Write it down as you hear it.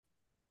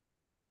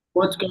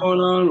What's going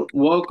on?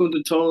 Welcome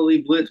to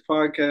Totally Blitz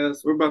Podcast.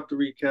 We're about to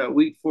recap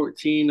week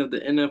 14 of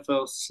the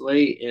NFL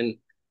slate, and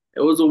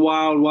it was a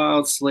wild,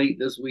 wild slate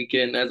this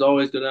weekend. As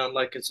always, go down,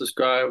 like, and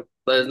subscribe.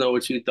 Let us know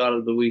what you thought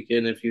of the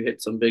weekend, if you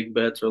hit some big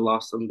bets or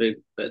lost some big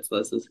bets.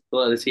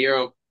 Let us hear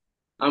them.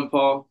 I'm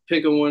Paul,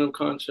 picking one of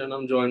content.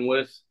 I'm joined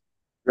with.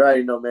 You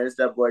already know, man. It's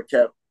that boy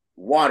Kev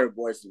Water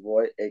Boys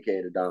Boy,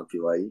 aka the Don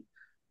PYE.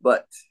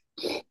 But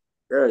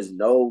there is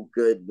no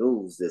good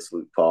news this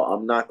week, Paul.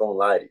 I'm not gonna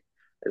lie to you.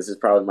 This is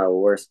probably my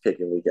worst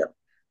picking week ever.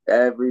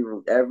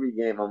 Every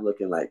game I'm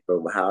looking like,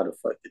 bro, how the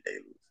fuck did they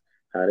lose?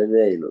 How did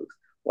they lose?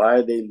 Why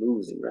are they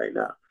losing right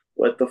now?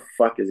 What the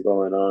fuck is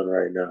going on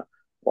right now?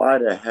 Why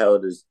the hell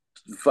does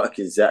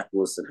fucking Zach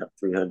Wilson have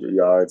 300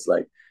 yards?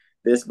 Like,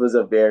 this was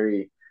a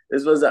very,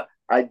 this was a,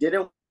 I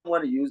didn't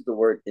want to use the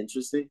word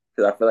interesting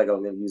because I feel like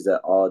I'm going to use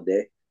that all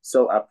day.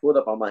 So I pulled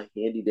up on my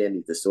handy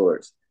dandy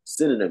thesaurus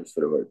synonyms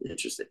for the word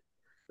interesting.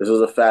 This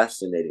was a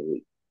fascinating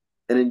week,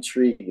 an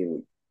intriguing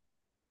week,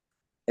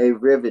 a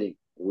riveting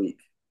week,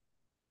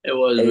 It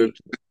was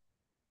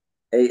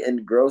a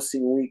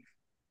engrossing week,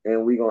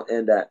 and we gonna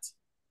end at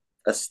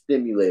a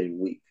stimulating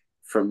week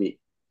for me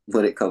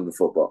when it comes to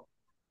football.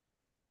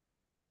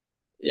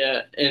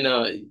 Yeah,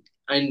 and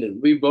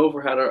we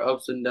both had our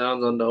ups and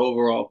downs on the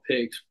overall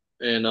picks,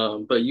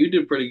 and but you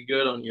did pretty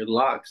good on your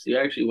locks. You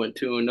actually went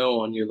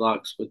 2-0 on your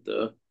locks with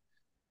the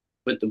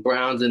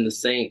Browns and the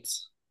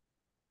Saints.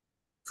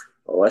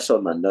 Oh, I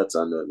showed my nuts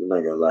on that. I'm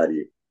not gonna lie to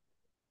you.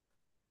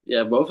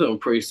 Yeah, both of them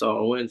pretty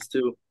solid wins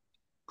too.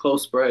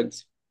 Close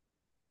spreads.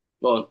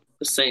 Well,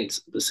 the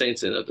Saints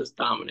ended up just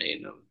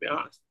dominating them, to be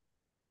honest.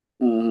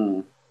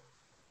 Mm-hmm.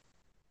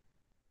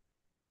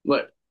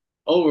 But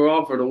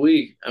overall for the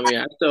week, I mean,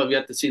 I still have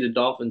yet to see the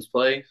Dolphins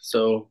play,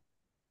 so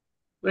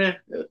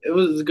it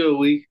was a good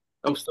week.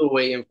 I'm still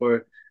waiting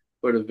for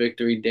the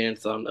victory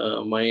dance on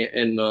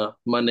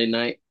Monday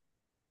night.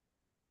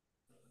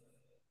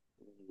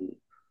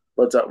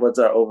 What's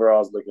our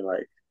overalls looking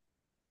like?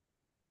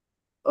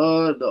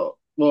 No.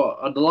 Well,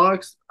 on the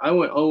locks, I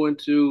went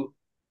 0-2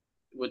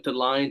 with the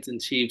Lions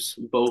and Chiefs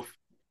both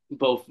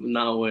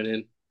not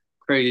winning.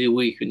 Crazy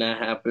week when that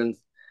happens.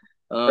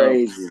 Um,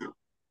 Crazy.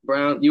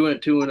 You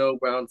went 2-0,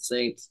 Brown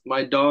Saints.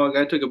 My dog,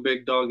 I took a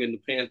big dog in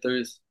the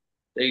Panthers.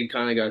 They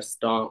kind of got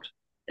stomped,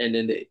 and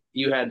then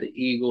you had the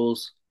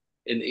Eagles,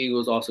 and the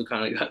Eagles also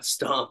kind of got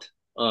stomped.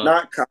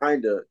 Not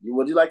kinda.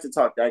 Would you like to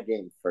talk that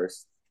game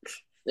first?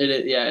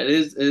 Yeah, it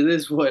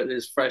is what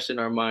is fresh in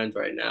our minds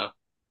right now.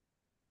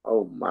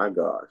 Oh my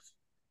gosh.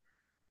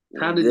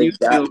 How did you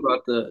Did that feel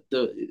about the?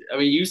 I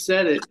mean, you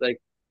said it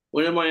like,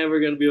 when am I ever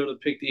going to be able to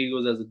pick the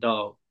Eagles as a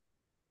dog?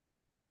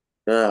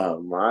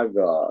 Oh my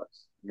gosh.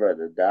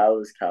 Brother,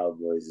 Dallas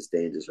Cowboys is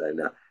dangerous right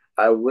now.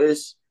 I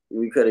wish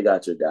we could have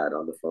got your dad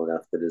on the phone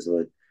after this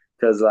one.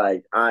 Cause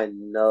like I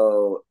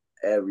know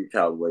every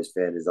Cowboys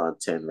fan is on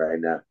 10 right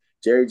now.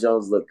 Jerry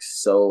Jones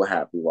looks so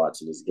happy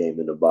watching this game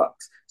in the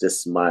box,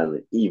 just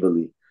smiling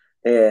evilly.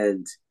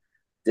 And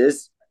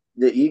this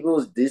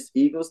this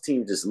Eagles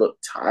team just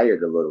looked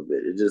tired a little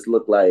bit. It just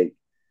looked like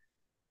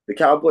the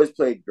Cowboys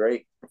played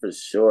great for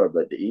sure,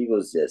 but the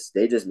Eagles just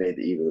made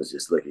the Eagles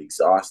just look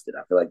exhausted.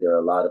 I feel like there are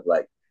a lot of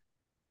like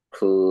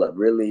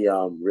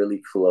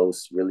really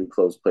close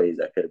plays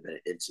that could have been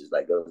inches.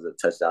 Like there was a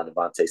touchdown to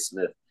Devontae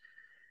Smith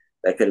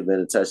that could have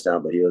been a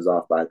touchdown, but he was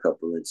off by a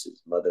couple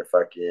inches.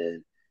 Motherfucking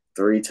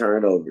three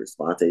turnovers.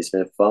 Devontae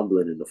Smith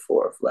fumbling in the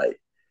fourth.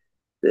 Like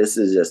this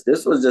was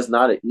just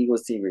not an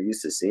Eagles team you're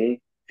used to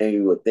seeing. And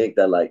you would think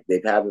that like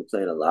they've been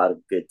playing a lot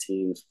of good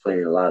teams,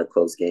 playing a lot of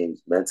close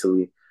games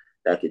mentally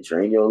that could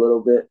drain you a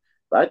little bit.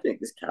 But I think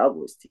this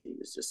Cowboys team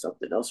is just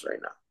something else right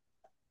now.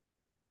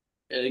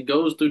 And it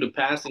goes through the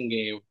passing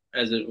game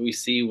we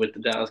see with the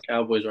Dallas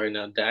Cowboys right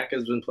now. Dak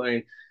has been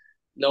playing.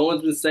 No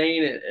one's been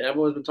saying it.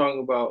 Everyone's been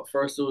talking about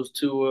first it was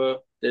Tua,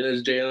 then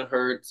it's Jalen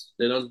Hurts,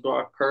 then it was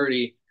Brock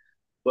Purdy.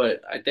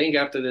 But I think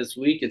after this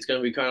week, it's going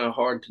to be kind of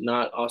hard to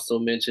not also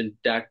mention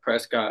Dak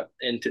Prescott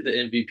into the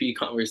MVP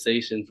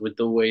conversations with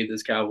the way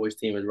this Cowboys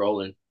team is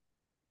rolling.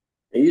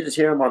 And you just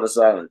hear him on the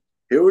sideline.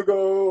 Here we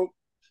go.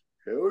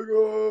 Here we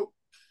go.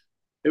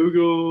 Here we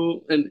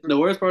go. And the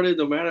worst part is,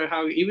 no matter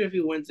how, even if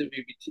he wins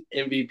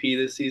MVP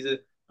this season,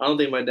 I don't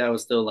think my dad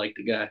would still like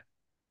the guy.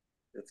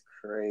 It's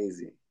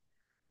crazy.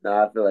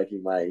 Now I feel like he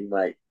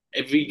might.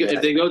 If Yeah,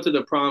 they go to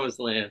the promised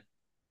land,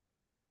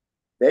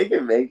 they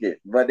can make it,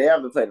 but they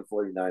haven't played the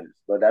 49ers.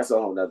 But that's a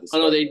whole nother I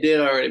know story. they did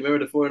already.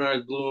 Remember the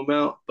 49ers blew them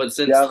out, but Yeah,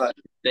 since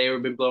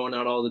they've been blowing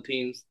out all the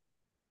teams.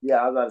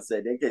 I was about to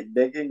say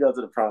they can go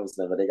to the promised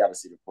land, but they got to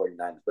see the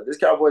 49ers. But this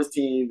Cowboys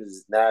team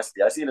is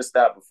nasty. I seen a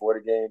stat before the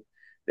game.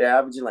 They're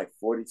averaging like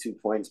 42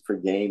 points per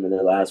game in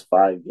their last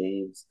 5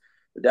 games.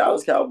 The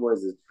Dallas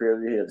Cowboys is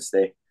really here to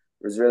stay.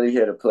 Is really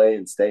here to play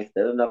and stay.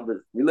 They're the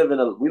number. We live in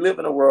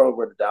a world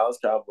where the Dallas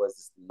Cowboys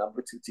is the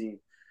number 2 team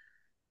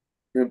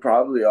in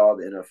probably all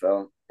the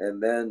NFL,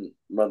 and then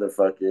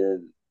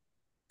motherfucking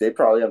they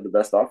probably have the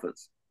best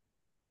offense,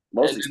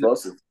 most And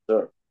explosive.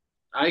 Sure.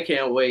 I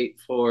can't wait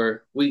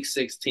for Week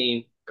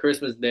 16,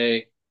 Christmas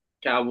Day,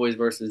 Cowboys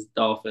versus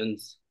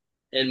Dolphins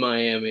in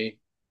Miami.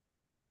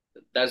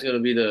 that's gonna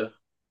be the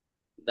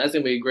that's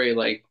gonna be a great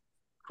like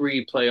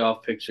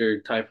pre-playoff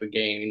picture type of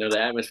game. You know, the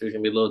atmosphere's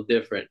gonna be a little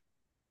different.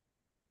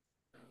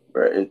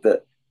 But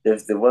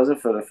if it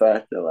wasn't for the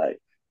fact that like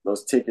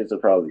those tickets are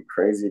probably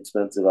crazy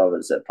expensive, I would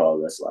have said,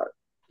 Paul, that's like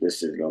this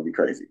shit's gonna be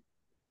crazy.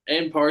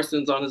 And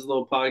Parsons on his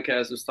little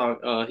podcast was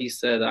talking. He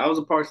said I was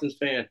a Parsons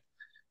fan.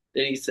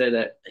 Then he said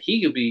that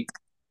he could be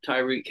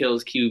Tyreek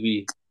Hill's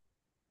QB,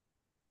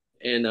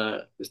 and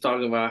was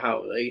talking about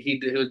how like, he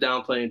was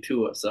downplaying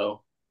Tua.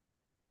 So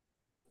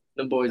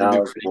the boys would Now be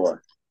it's ready.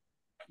 more.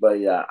 But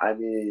yeah, I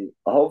mean,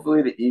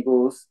 hopefully the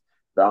Eagles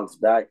bounce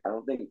back. I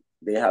don't think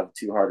they have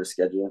too hard a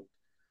schedule.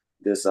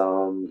 This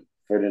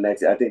for the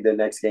next, I think the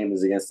next game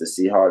is against the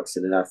Seahawks,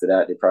 and then after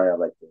that they probably have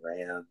like the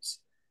Rams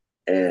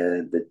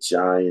and the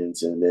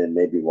Giants, and then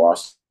maybe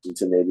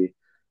Washington, maybe.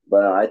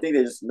 But I think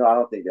they just no, I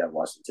don't think they have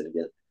Washington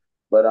again.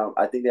 But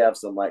I think they have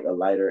some like a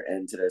lighter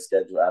end to their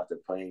schedule after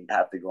playing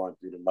after going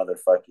through the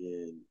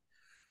motherfucking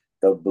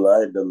the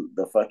blood,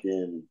 the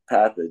fucking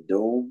path of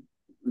doom,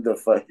 the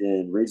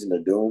fucking region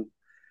of doom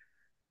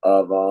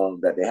of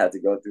that they had to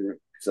go through.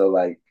 So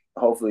like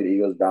hopefully the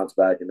Eagles bounce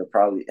back and they'll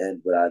probably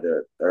end with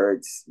either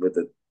third with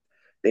the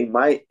they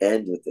might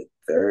end with the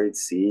third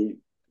seed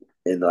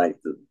in like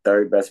the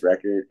third best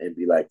record and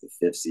be like the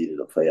fifth seed in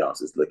the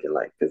playoffs. It's looking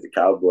like because the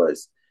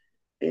Cowboys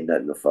ain't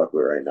nothing to fuck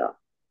with right now.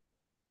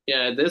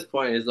 Yeah, at this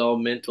point, it's all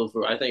mental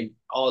for I think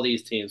all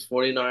these teams: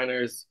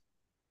 49ers,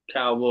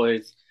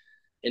 Cowboys,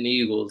 and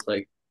Eagles.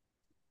 Like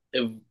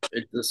if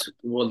it just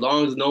well, as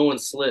long as no one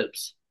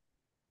slips,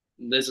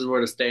 this is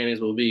where the standings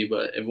will be.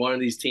 But if one of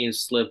these teams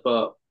slip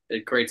up,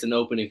 it creates an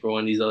opening for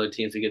one of these other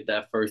teams to get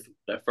that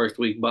first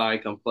week bye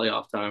come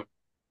playoff time.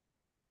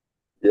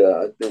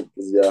 Yeah, I think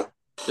yeah,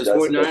 Because that's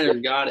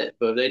 49ers got it,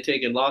 but if they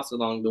take a loss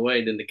along the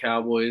way, then the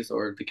Cowboys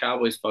or if the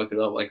Cowboys fuck it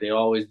up like they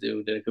always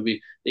do, then it could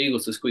be the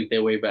Eagles to squeak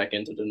their way back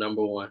into the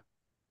number one.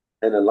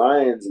 and the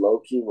Lions low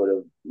key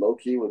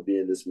would be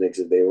in this mix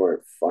if they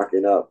weren't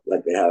fucking up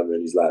like they have in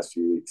these last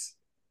few weeks,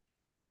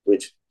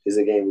 which is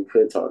a game we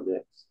could talk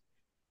next.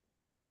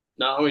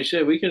 No, I mean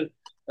shit, we can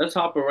let's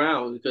hop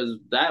around because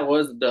that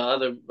was the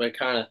other like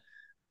kind of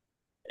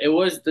it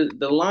was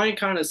the line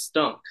kind of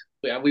stunk.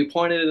 We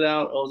pointed it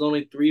out. It was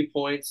only 3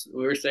 points.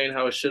 We were saying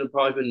how it should have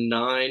probably been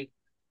nine,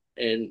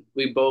 and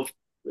we both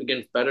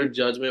against better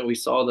judgment. We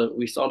saw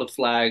the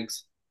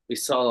flags, we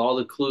saw all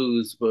the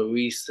clues, but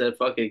we said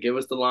fuck it, give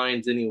us the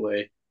lines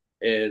anyway,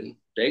 and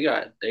they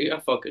got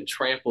fucking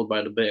trampled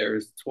by the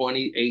Bears,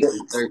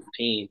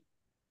 28-13.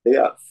 They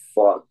got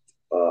fucked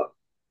up.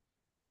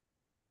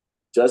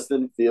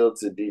 Justin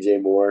Fields and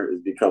DJ Moore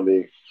is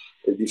becoming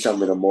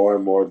a more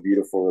and more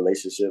beautiful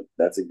relationship.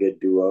 That's a good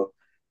duo.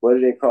 What do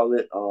they call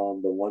it?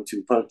 The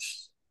 1-2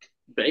 punch.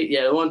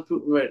 Yeah, the one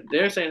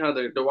they're saying how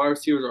the wide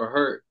receivers are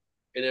hurt,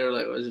 and they were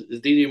like,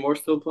 "Is DJ Moore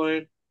still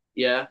playing?"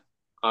 Yeah.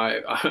 All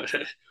right.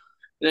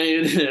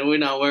 Then we're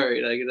not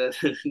worried. Like that,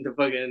 the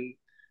fucking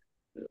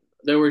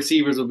the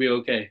receivers will be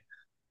okay.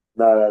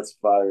 Nah, that's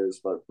fire as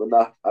fuck. But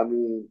nah, I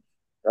mean,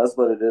 that's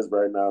what it is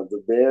right now.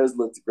 The Bears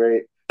looked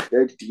great.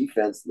 Their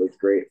defense looked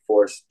great.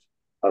 Forced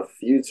a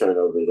few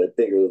turnovers. I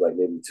think it was like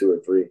maybe two or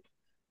three.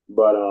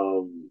 But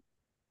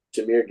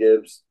Jameer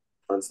Gibbs,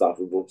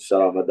 unstoppable.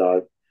 Shout out my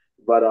dog.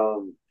 But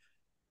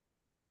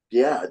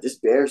yeah, this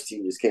Bears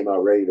team just came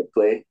out ready to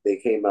play. They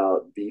came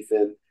out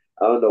beefing.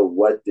 I don't know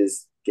what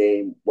this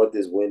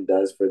win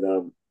does for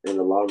them in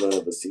the long run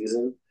of the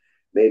season.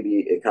 Maybe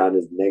it kind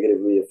of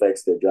negatively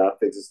affects their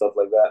draft picks and stuff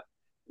like that.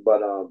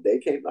 But they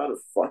came out and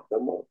fucked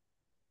them up.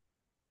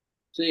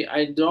 See,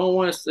 I don't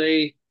want to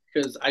say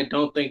because I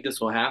don't think this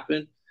will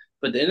happen,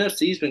 but the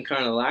NFC's been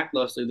kind of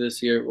lackluster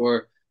this year.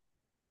 Or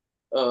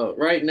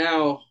right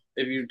now,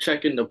 if you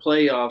check in the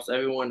playoffs,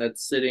 everyone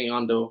that's sitting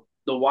on the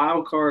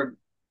wild card,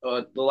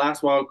 the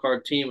last wild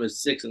card team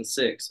is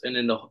 6-6, and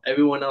then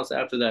everyone else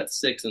after that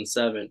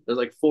 6-7. There's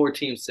like four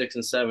teams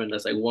 6-7.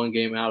 That's like one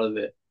game out of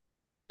it.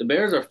 The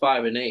Bears are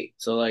 5-8,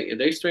 so like if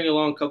they string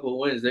along a couple of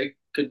wins, they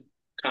could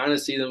kind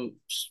of see them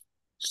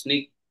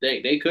sneak.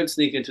 They could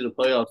sneak into the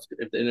playoffs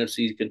if the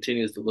NFC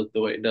continues to look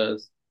the way it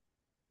does.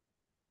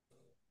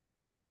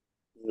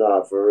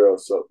 Nah, for real.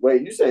 So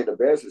wait, you saying the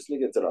Bears are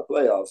sneaking to the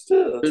playoffs?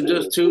 Chill, They're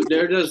chill, just two. chill.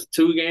 They're just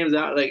 2 games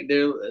out. Like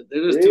they're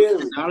just 2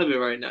 games Really? out of it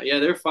right now. Yeah,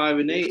 they're 5-8,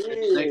 and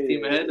the next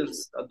team ahead Really?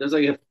 is there's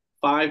like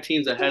five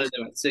teams ahead of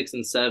them at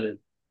 6-7.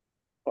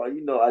 Oh,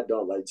 you know I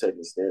don't like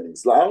checking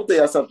standings. Like, I don't think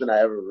that's something I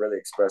ever really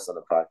expressed on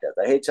the podcast.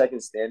 I hate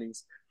checking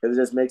standings because it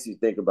just makes you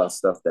think about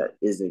stuff that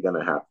isn't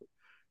gonna happen.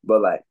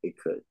 But like it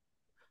could.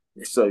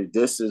 So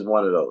this is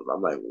one of those.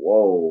 I'm like,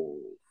 whoa.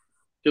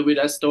 Could be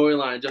that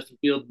storyline. Justin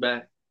Fields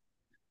back.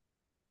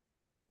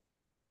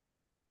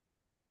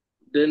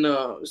 Then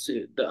let's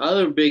see, the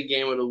other big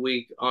game of the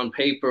week on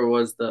paper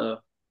was the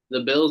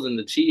Bills and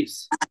the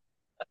Chiefs.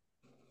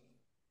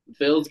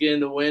 Bills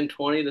getting the win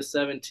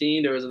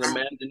 20-17. There was an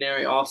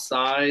imaginary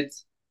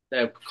offsides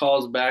that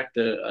calls back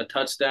a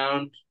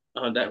touchdown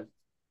that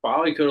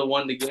probably could have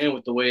won the game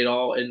with the way it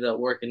all ended up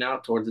working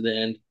out towards the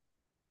end.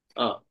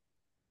 Uh,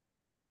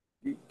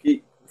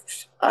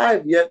 I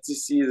have yet to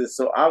see this.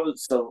 So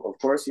of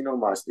course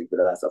my stupid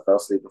ass. I fell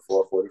asleep at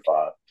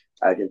 4:45.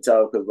 I can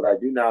tell because what I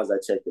do now is I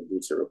check the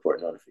Bleacher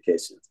Report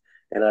notifications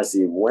and I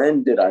see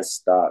when did I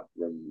stop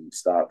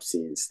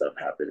seeing stuff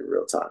happen in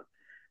real time.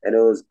 And it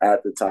was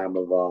at the time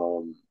of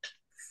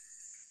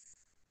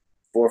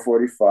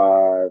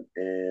 4:45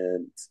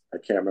 and I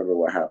can't remember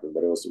what happened,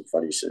 but it was some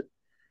funny shit.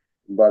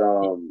 But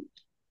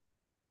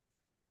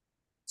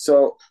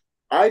so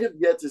I'd have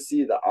yet to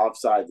see the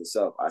offsides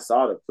itself. I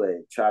saw the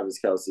play. Travis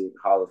Kelsey,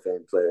 Hall of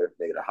Fame player,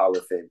 made a Hall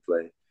of Fame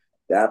play.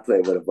 That play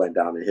would have went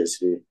down in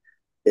history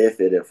if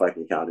it had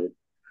fucking counted.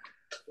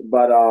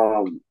 But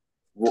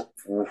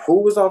who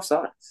was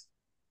offsides?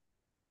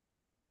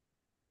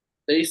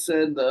 They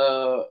said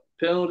the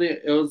penalty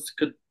it was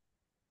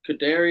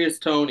Kadarius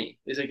Toney.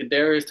 They said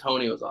Kadarius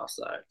Toney was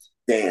offsides.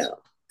 Damn,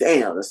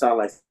 damn. That sounds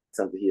like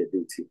something he'd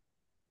do too.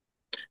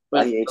 Why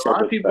But he ain't a check lot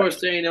of with the people are back?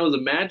 saying it was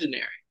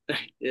imaginary.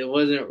 It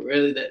wasn't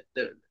really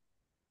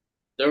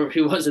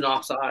he wasn't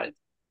offside.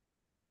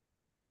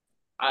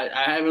 I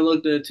haven't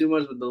looked at it too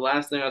much, but the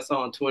last thing I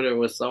saw on Twitter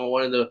was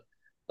one of the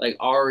like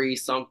Ari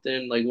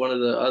something, like one of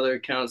the other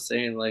accounts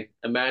saying like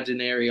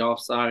imaginary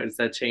offsides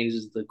that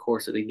changes the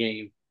course of the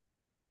game.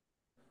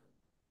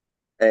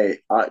 Hey,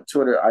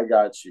 Twitter, I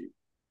got you.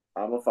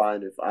 I'm gonna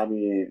find if I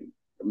mean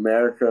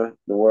America,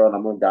 the world.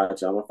 I'm gonna got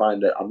you. I'm gonna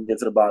find it. I'm gonna get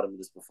to the bottom of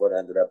this before the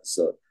end of the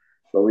episode.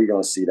 But we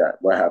gonna see that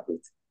what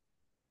happens.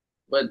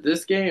 But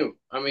this game,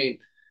 I mean,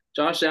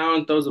 Josh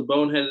Allen throws a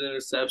boneheaded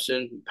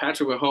interception.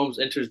 Patrick Mahomes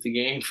enters the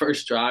game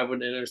first drive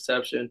with an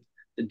interception.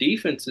 The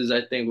defenses,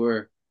 I think,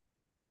 were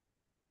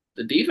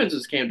the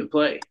defenses came to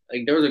play.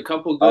 Like there was a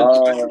couple good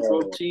for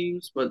both Oh,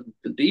 teams, but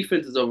the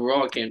defenses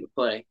overall came to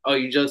play. Oh,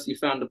 you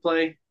found the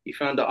play? You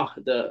found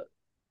the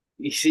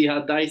you see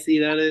how dicey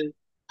that is?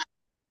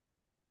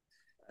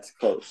 that's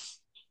close.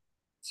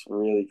 It's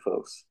really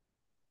close.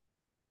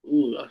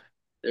 Ooh,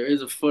 there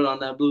is a foot on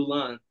that blue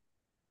line.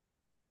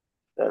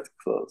 That's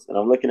close. And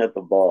I'm looking at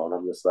the ball and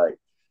I'm just like,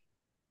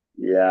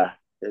 yeah,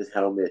 his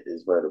helmet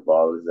is where the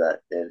ball is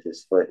at, and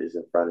his foot is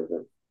in front of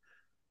him.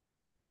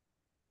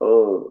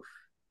 Oh,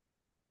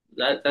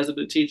 That's what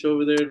they teach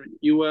over there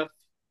at UF.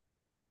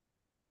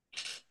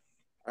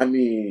 I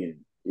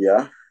mean,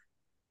 yeah.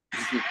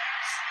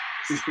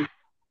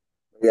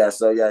 Yeah,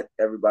 so yeah,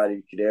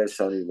 everybody there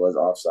Sony was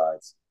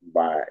offsides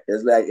by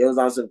it's like it was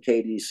on some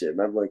KD shit.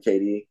 Remember when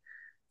KD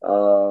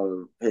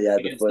he had the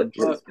Against the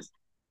foot Bucks.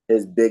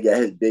 his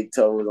big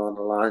toe was on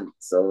the line.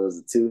 So it was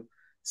a two.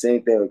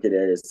 Same thing with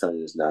Kadarius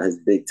Toney just now. His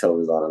big toe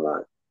was on the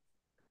line.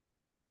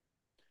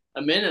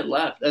 A minute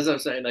left. That's what I'm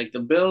saying. Like the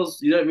Bills,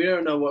 you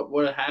don't know what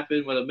would have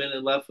happened with a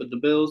minute left with the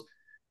Bills,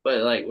 but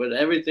like with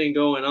everything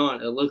going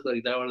on, it looked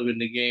like that would have been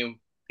the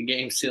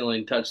game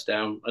sealing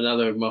touchdown,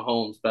 another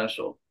Mahomes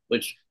special,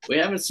 which we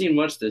haven't seen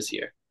much this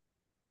year.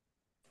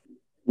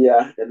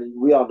 Yeah, and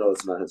we all know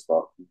it's not his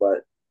fault,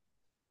 but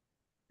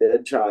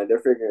they're trying. They're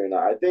figuring it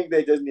out. I think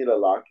they just need a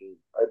locking.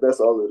 That's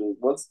all it is.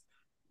 Once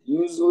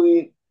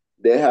usually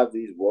they have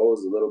these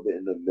woes a little bit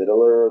in the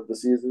middle of the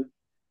season,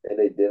 and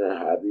they didn't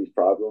have these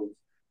problems.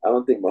 I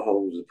don't think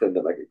Mahomes was putting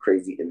up like a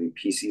crazy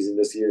MVP season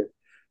this year,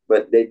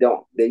 but they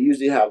don't. They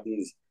usually have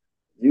these.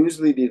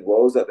 Usually these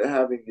woes that they're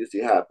having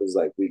usually happens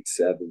like week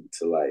 7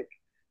 to like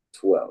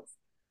 12,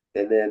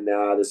 and then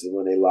now this is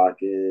when they lock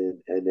in,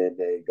 and then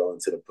they go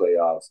into the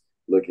playoffs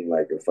looking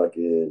like a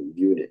fucking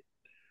unit.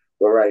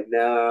 But right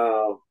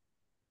now,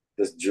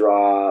 the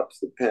drops,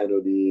 the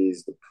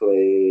penalties, the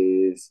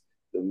plays,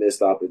 the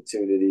missed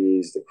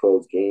opportunities, the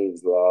close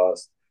games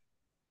lost,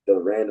 the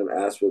random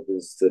ass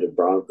whippings to the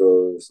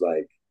Broncos,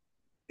 like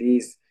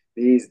this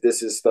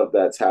is stuff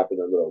that's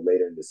happened a little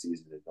later in the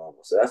season than normal.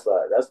 So that's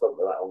what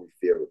my only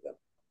fear with them.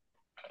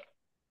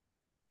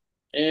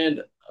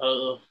 And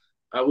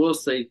I will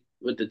say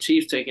with the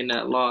Chiefs taking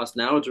that loss,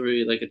 now it's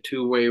really like a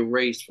two-way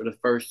race for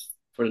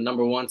the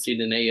number one seed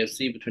in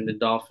AFC between the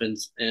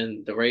Dolphins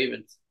and the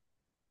Ravens.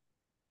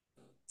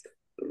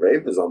 The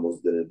Ravens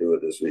almost didn't do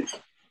it this week.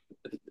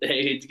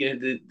 Hey,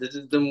 this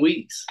is them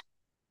weeks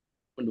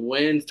when the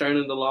wins turn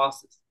into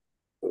losses.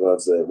 I was about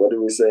to say, what did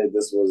we say?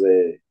 This was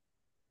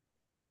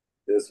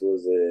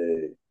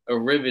A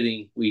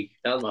riveting week.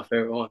 That was my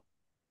favorite one.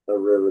 a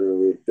riveting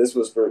week. This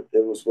was a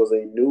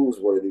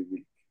newsworthy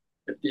week.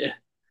 Yeah,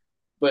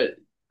 but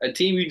a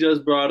team you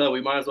just brought up,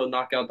 we might as well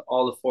knock out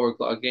all the 4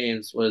 o'clock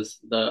games. Was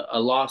the a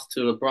loss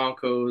to the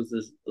Broncos?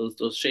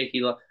 Those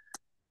shaky.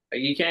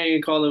 You can't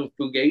even call them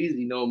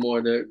fugazi no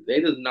more.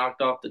 They just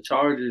knocked off the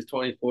Chargers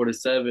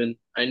 24-7.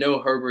 I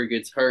know Herbert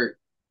gets hurt,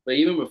 but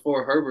even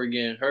before Herbert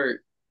getting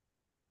hurt,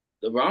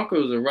 the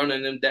Broncos are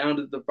running them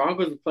down. The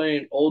Broncos are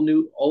playing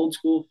old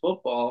school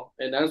football,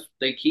 and that's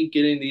they keep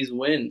getting these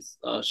wins.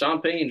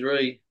 Sean Payne's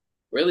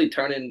really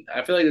turning.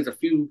 I feel like there's a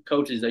few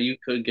coaches that you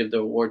could give the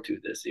award to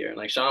this year, and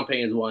like Sean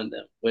Payne's one of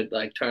them with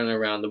like turning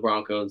around the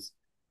Broncos.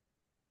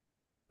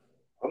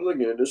 I'm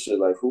looking at this shit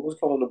like who was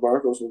calling the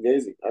Broncos from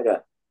Gazy? I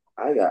got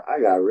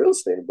real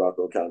estate in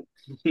Bronco County.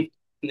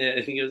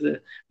 Yeah, he goes,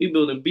 we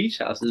building beach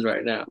houses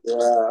right now.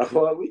 Yeah,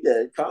 well, we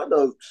getting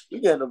condos. We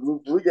getting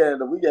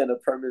the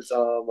permits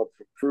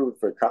approved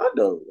for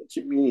condos. What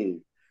you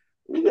mean?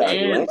 We got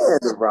land And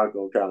in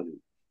Bronco County.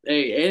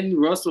 hey, and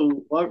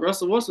Russell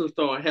Wilson's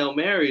throwing Hail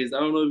Marys. I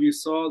don't know if you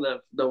saw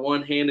that the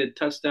one-handed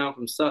touchdown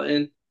from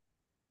Sutton.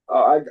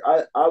 I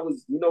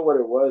was, you know what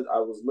it was? I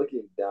was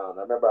looking down.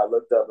 I remember I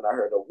looked up and I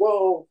heard a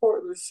whoa,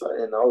 Portland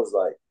Sutton. I was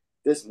like,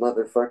 this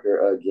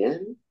motherfucker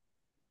again,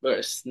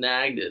 But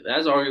snagged it.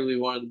 That's arguably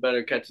one of the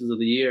better catches of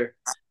the year.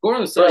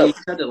 Gordon Sutton, bro. you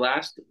said it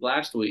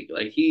last week.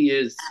 Like he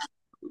is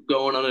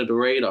going under the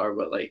radar,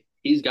 but like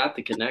he's got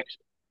the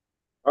connection.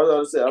 I was about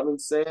to say, I've been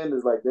saying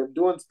is like they're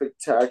doing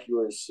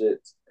spectacular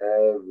shit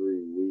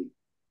every week.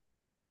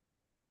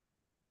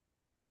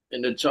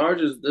 And the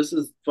Chargers, this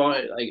is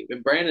fine. Like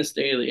Brandon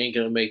Staley ain't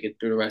gonna make it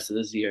through the rest of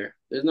this year.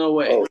 There's no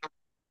way. Oh,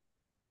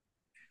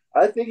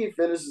 I think he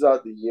finishes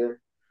out the year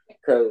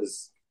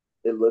because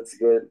it looks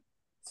good,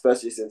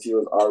 especially since he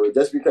was already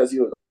just because he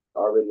was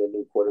already a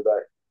new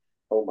quarterback.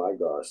 Oh my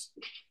gosh.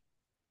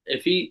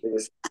 If he,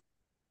 It's,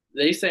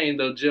 they saying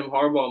though Jim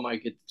Harbaugh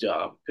might get the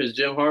job because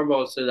Jim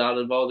Harbaugh said out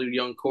of all the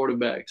young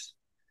quarterbacks,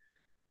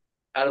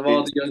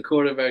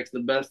 the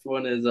best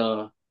one is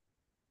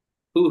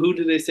who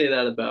did they say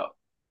that about?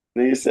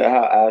 Nigga said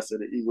how ass are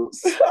the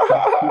Eagles.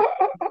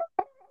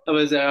 I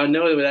was I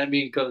know what that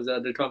mean comes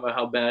out. They're talking about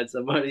how bad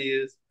somebody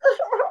is.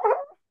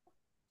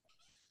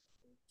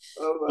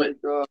 Oh my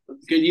But god.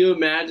 could you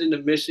imagine the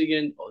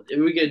Michigan if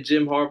we get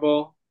Jim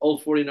Harbaugh,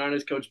 old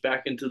 49ers coach,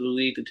 back into the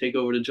league to take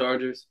over the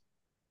Chargers?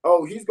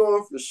 Oh, he's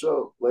going for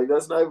sure. Like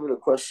that's not even a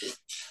question.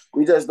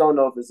 We just don't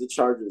know if it's the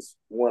Chargers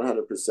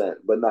 100%.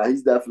 But nah,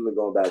 he's definitely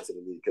going back to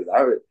the league because I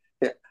heard.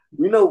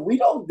 You know, we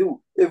don't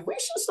do. If we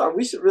should start,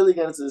 we should really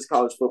get into this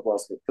college football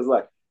stuff because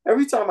like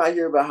every time I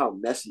hear about how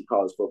messy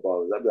college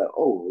football is, I'm like,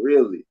 oh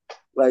really?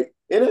 Like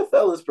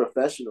NFL is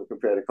professional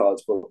compared to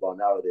college football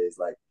nowadays.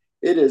 Like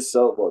it is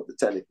so well.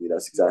 Technically,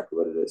 that's exactly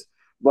what it is.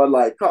 But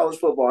like college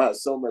football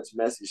has so much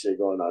messy shit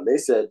going on. They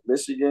said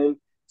Michigan,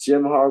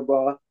 Jim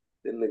Harbaugh,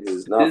 them niggas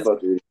is not This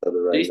fucking with each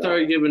other they right now.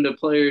 started giving the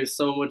players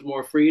so much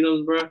more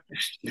freedoms, bro.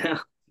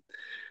 Now,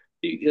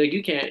 like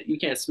you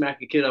can't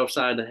smack a kid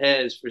upside the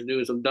head for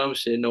doing some dumb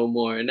shit no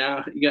more. And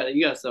now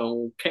you got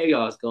some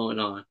chaos going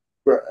on.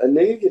 Bro, a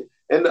nigga can,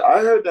 and I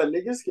heard that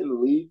niggas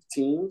can leave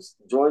teams,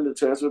 join the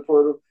transfer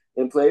portal,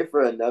 and play for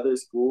another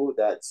school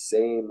that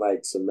same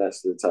like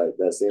semester type,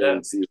 that Yeah,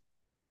 same season.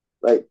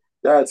 Like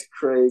that's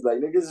crazy. Like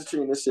niggas are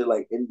treating this shit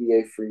like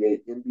NBA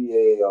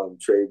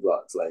trade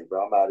blocks. Like,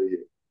 bro, I'm out of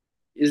here.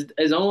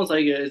 it's almost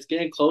like it's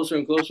getting closer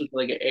and closer to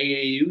like an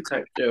AAU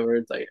type show where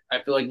it's like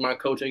I feel like my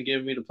coach ain't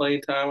giving me the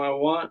playing time I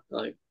want.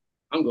 Like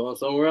I'm going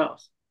somewhere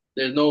else.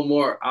 There's no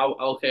more.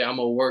 Okay, I'm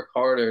gonna work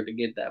harder to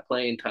get that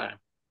playing time.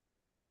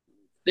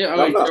 There, I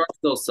And I'm mean, not there are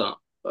still some,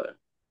 but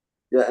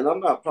Yeah, and I'm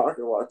not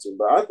pocket watching,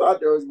 but I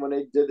thought there was when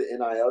they did the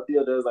NIL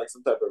deal, there was like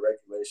some type of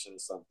regulation or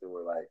something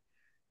where like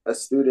a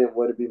student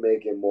wouldn't be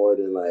making more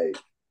than like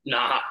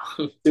nah.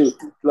 two.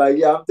 Like,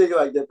 yeah, I'm thinking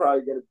like they're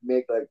probably gonna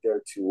make like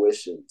their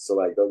tuition. So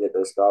like they'll get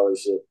their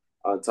scholarship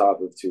on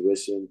top of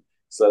tuition.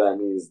 So that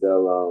means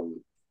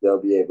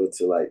they'll be able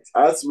to like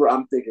that's where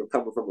I'm thinking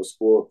coming from a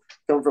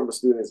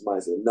student's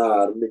mindset.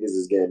 Nah, the niggas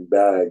is getting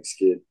bags,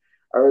 kid.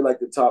 I heard like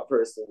the top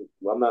person,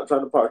 well, I'm not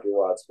trying to pocket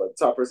watch, but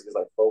the top person is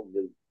like 4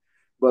 million.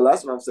 But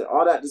that's what I'm saying.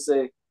 All that to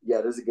say,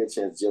 yeah, there's a good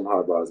chance Jim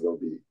Harbaugh is going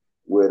to be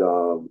with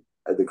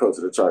the coach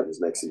of the Chargers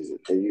next season,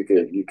 and you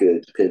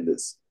could pin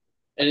this.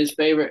 And his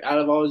favorite out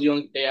of all his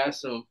young, they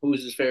asked him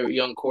who's his favorite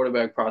young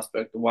quarterback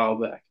prospect a while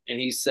back, and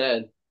he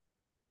said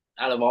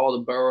out of all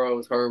the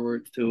Burrows,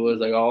 Herbert, Tua's,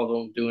 like all of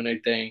them doing their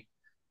thing,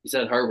 he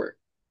said Herbert.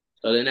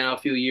 So then now a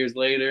few years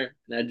later,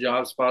 that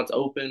job spot's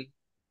open.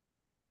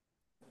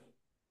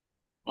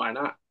 Why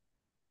not?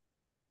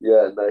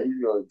 Yeah, no,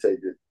 he's going to take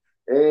it,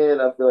 and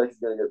I feel like he's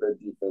going to get that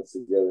defense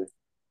together,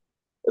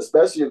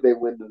 especially if they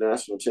win the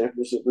national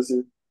championship this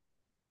year.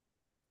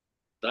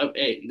 So,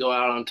 hey, go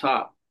out on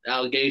top.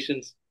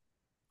 Allegations,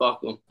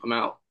 fuck them. I'm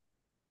out.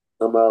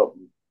 I'm out,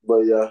 but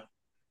yeah.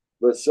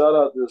 But shout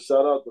out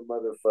the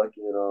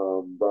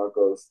motherfucking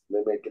Broncos.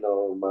 They're making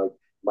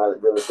my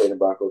real estate in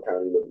Bronco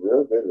County look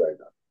real good right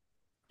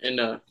now.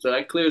 And so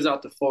that clears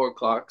out the 4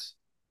 o'clocks.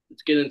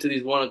 Let's get into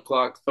these 1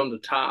 o'clocks from the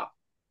top.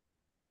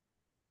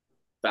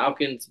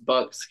 Falcons,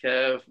 Bucks,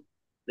 Kev.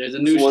 There's a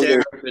Which new ones are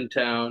sheriff in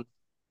town.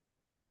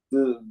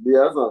 Yeah,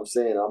 that's what I'm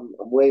saying. I'm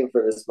waiting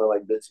for it to smell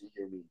like bitch and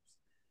hear me.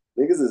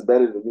 Niggas is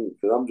better than me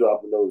because I'm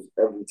dropping those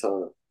every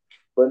time.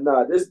 But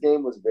nah, this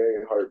game was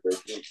very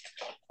heartbreaking.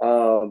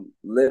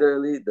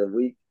 Literally the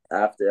week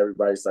after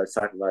everybody starts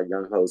talking about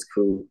Young Ho's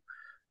coup,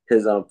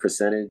 his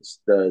percentage,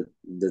 the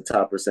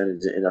top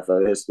percentage in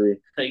NFL history,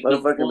 Take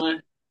number motherfucking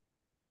one.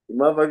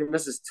 motherfucking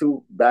misses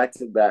two back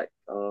to back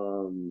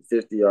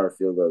 50-yard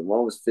field goals.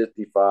 One was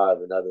 55,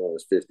 another one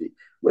was 50,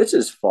 which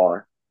is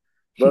far.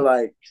 But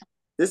like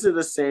this is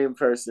the same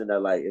person that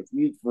like if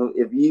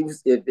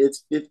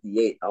it's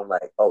 58, I'm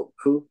like, oh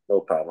cool, no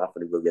problem. I'm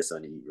gonna go get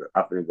something to eat.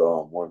 I'm gonna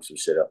go warm some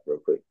shit up real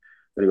quick.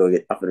 I'm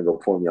gonna go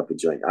pour me up a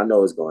joint. I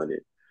know it's going in.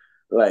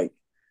 Like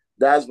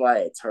that's why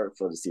it's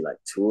hurtful to see like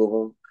two of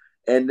them.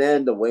 And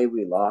then the way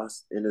we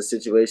lost in the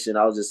situation,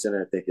 I was just sitting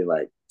there thinking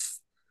like,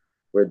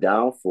 we're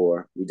down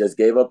four. We just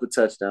gave up a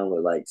touchdown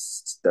with like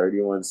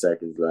 31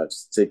 seconds left,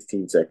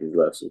 16 seconds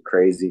left. So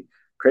crazy,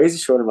 crazy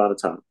short amount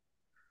of time.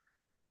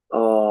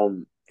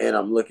 And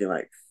I'm looking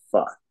like,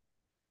 fuck.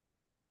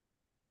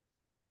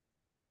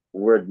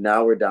 We're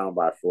down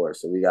by four,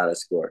 so we gotta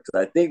score.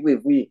 Because I think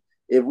if we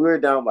were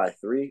down by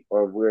three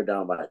or if we were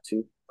down by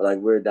two, like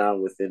we are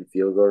down within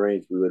field goal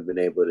range, we would have been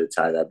able to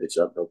tie that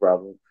bitch up, no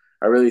problem.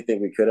 I really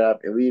think we could have,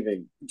 and we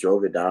even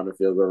drove it down to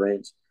field goal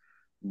range.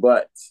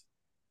 But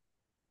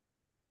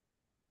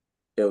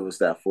it was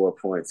that 4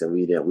 points, and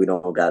we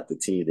don't got the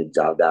team to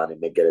job down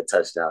and get a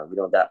touchdown. We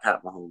don't got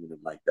Pat Mahomes in them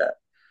like that.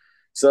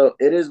 So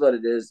it is what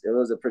it is. It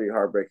was a pretty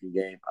heartbreaking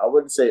game. I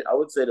would say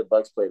the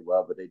Bucks played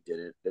well, but they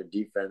didn't. Their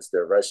defense,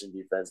 their rushing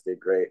defense did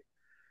great.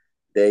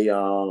 They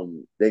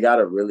got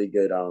a really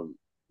good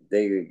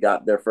they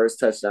got their first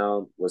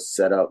touchdown was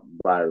set up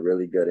by a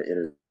really good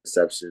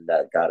interception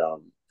that got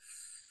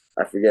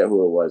I forget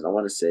who it was. I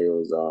want to say it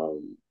was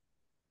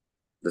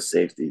the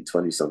safety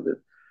 20 something.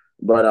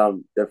 But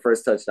their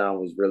first touchdown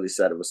was really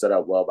set. It was set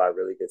up well by a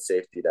really good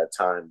safety that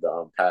timed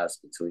the pass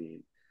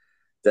between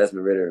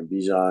Desmond Ritter and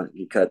Bijan.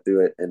 He cut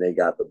through it, and they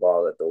got the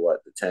ball at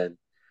the 10.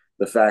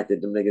 The fact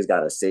that the niggas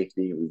got a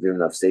safety, we've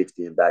given up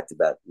safety in back to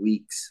back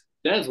weeks.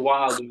 That's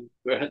wild, dude.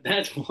 Bro.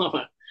 That's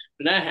wild.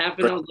 When that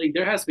happened, I was like,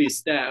 there has to be a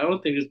stat. I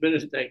don't think there's been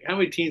a like how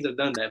many teams have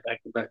done that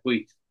back to back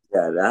weeks.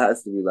 Yeah, that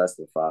has to be less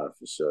than five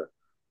for sure.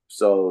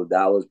 So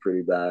that was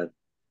pretty bad.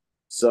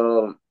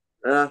 So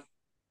eh,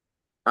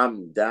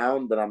 I'm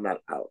down, but I'm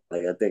not out.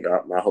 Like I think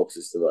my hopes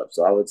are still up.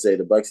 So I would say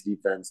the Bucks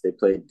defense they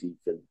played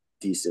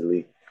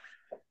decently.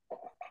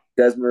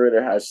 Desmond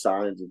Ritter has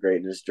signs of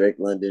greatness. Drake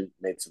London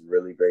made some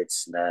really great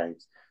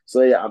snags.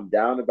 So yeah, I'm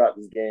down about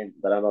this game,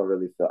 but I don't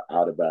really feel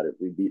out about it.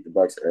 We beat the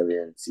Bucks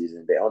earlier in the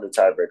season. They own the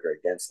tiebreaker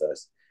against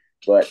us,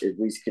 but if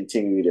we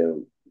continue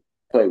to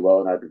play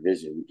well in our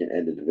division, we can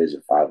end the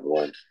division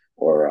 5-1.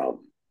 Or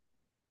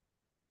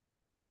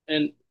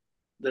And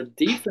the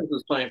defense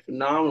was playing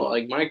phenomenal.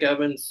 Like Mike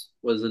Evans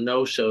was a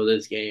no show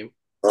this game.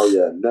 oh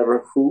yeah,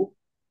 never who?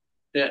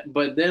 Yeah,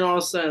 but then all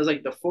of a sudden, it's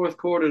like the fourth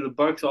quarter. The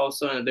Bucks all of a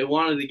sudden they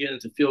wanted to get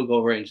into field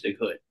goal range. They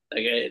could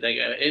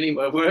any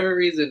for whatever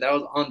reason that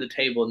was on the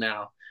table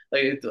now.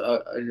 Like it's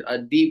a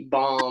deep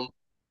bomb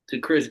to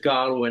Chris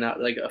Godwin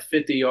out like a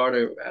 50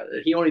 yarder.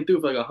 He only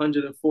threw for like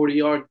 140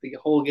 yards the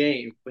whole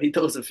game, but he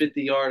throws a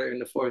 50 yarder in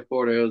the fourth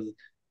quarter. It was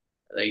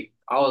like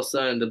all of a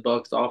sudden the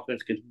Bucks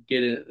offense could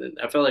get in.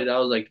 I felt like that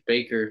was like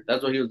Baker.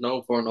 That's what he was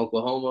known for in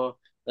Oklahoma.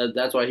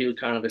 That's why he was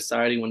kind of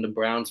exciting when the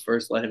Browns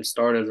first let him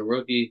start as a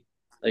rookie.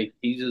 Like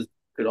he just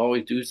could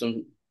always do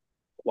some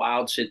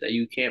wild shit that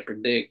you can't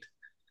predict.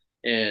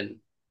 And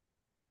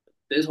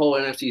this whole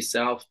NFC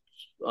South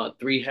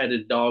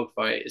three-headed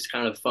dogfight is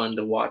kind of fun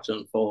to watch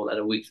unfold at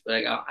a week.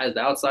 Like as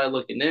the outside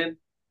looking in,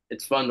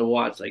 it's fun to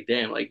watch. Like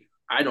damn, like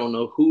I don't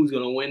know who's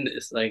gonna win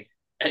this. Like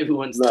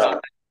everyone's tied. Nah,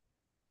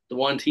 The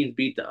one team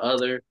beat the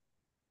other.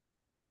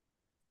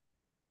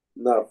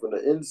 nah. From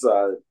the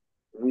inside,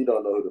 we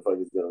don't know who the fuck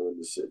is gonna win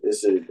this shit.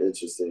 This shit is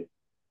interesting.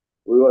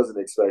 We wasn't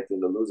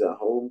expecting to lose at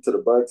home to the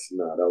Bucks.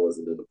 Nah, that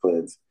wasn't in the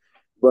plans.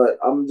 But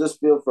I'm just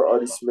feeling for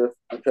Artie Smith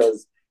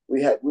because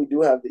we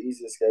do have the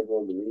easiest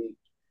schedule in the league,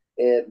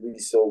 and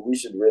we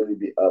should really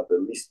be up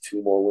at least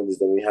two more wins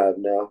than we have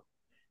now.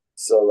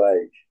 So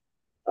like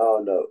I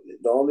don't know.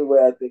 The only way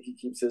I think he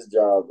keeps his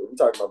job, we're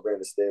talking about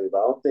Brandon Staley, but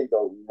I don't think the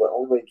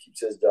only way he keeps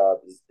his job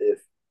is if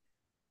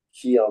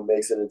he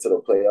makes it into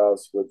the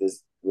playoffs with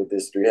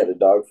this three-headed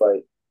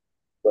dogfight.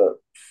 But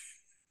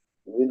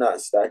we're not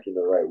stacking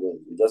the right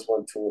wins. We just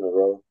won two in a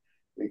row.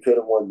 We could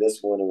have won this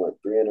one and went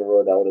three in a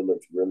row. That would have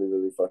looked really,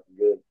 really fucking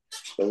good.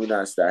 But we're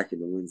not stacking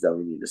the wins that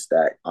we need to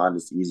stack on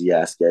this easy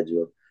ass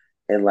schedule.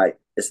 And like,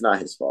 it's not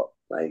his fault.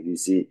 Like you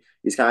see,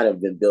 he's kind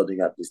of been building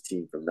up this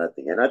team from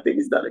nothing, and I think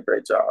he's done a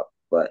great job.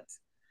 But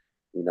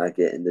we're not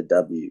getting the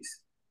W's.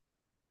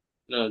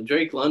 No,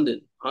 Drake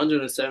London,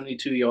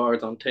 172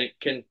 yards on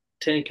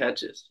 10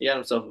 catches. He had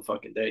himself a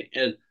fucking day.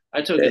 And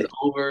I took his Okay.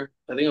 over.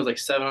 I think it was like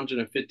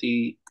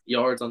 750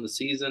 yards on the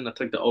season. I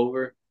took the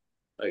over.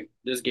 Like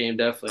this game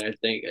definitely, I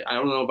think. I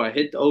don't know if I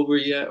hit the over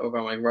yet or if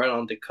I'm like right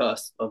on the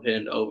cusp of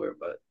hitting the over,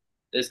 but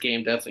this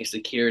game definitely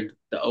secured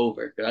the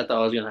over because I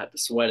thought I was gonna have to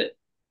sweat it.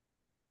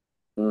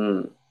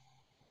 Mm.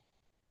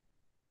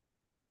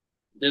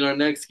 Then our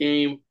next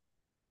game,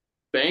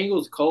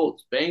 Bengals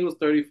Colts. Bengals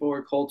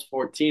 34, Colts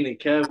 14. And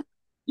Kev,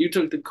 you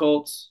took the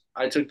Colts,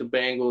 I took the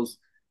Bengals,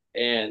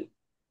 and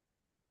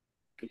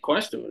the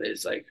question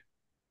is like,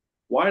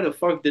 why the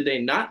fuck did they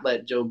not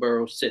let Joe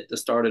Burrow sit the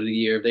start of the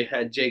year if they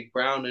had Jake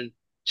Brown and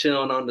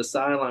chilling on the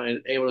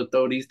sideline, able to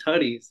throw these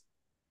tutties?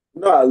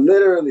 No,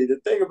 literally the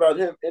thing about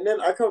him, and then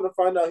I come to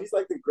find out he's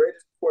like the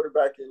greatest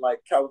quarterback in like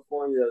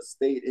California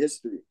state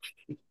history.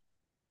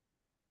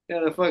 Yeah,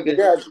 the The fucking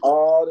guy has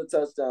all the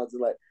touchdowns.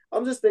 And like,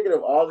 I'm just thinking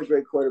of all the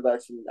great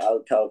quarterbacks from out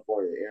of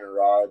California. Aaron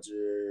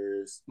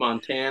Rodgers.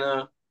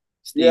 Montana,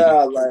 Stevie.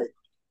 Yeah, like,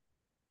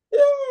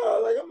 yeah,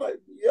 like I'm like,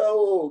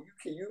 yo,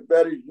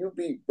 you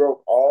beat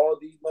broke all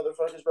these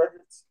motherfuckers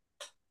records.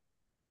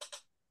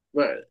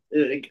 But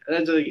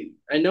that's like,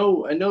 I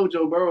know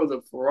Joe Burrow's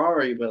a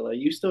Ferrari, but like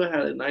you still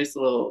had a nice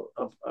little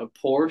a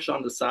Porsche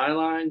on the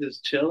sideline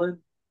just chilling.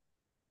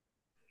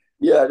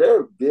 Yeah,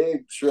 they're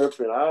big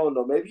tripping. I don't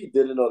know. Maybe he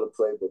didn't know the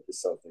playbook or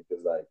something.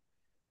 Because like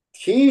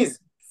he's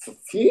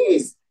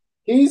he's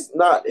he's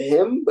not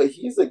him, but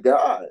he's a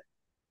guy.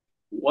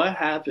 What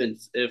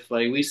happens if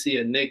like we see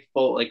a Nick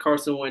Foles, like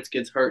Carson Wentz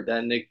gets hurt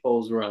that Nick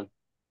Foles run,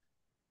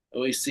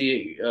 and we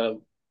see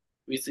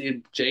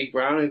Jake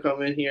Browning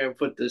come in here and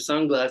put the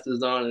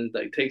sunglasses on and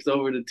like takes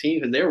over the team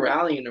because they're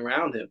rallying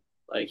around him.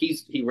 Like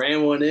he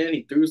ran one in,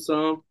 he threw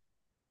some.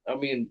 I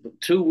mean,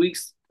 2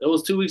 weeks. It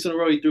was 2 weeks in a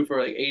row. He threw for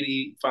like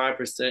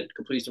 85%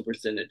 completion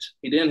percentage.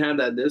 He didn't have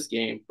that this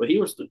game, but he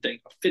was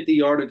like 50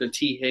 yarder to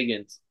T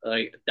Higgins,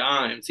 like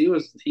dimes. He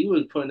was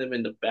putting them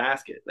in the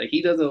basket. Like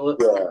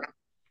Yeah.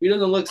 he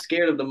doesn't look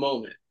scared of the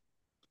moment.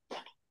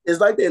 It's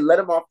like they let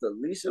him off the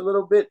leash a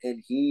little bit,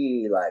 and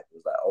he like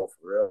was like, "Oh,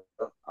 for real,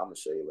 I'm gonna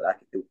show you what I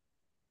can do."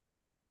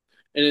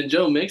 And then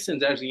Joe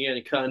Mixon's actually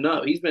getting cut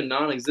up. He's been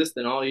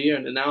non-existent all year,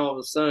 and then now all of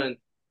a sudden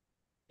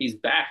he's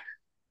back.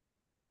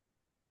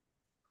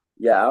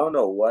 Yeah, I don't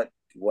know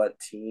what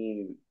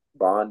team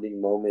bonding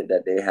moment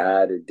that they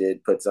had or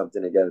did put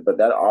something together, but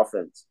that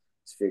offense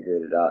has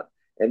figured it out.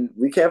 And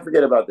we can't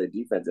forget about their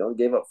defense. They only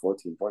gave up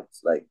 14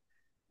 points. Like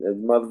the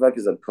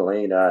motherfuckers are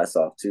playing their ass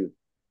off too.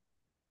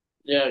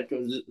 Yeah,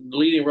 because the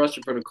leading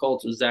rusher for the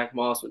Colts was Zach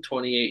Moss with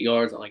 28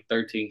 yards on like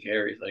 13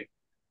 carries. Like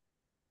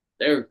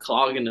they're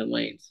clogging the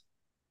lanes.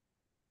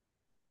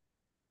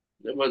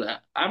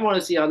 But I want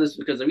to see how this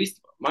because at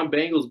least my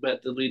Bengals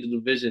bet to lead the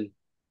division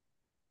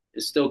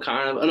is still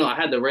kind of. Oh no, I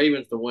had the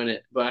Ravens to win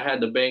it, but I had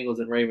the Bengals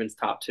and Ravens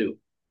top two,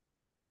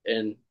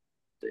 and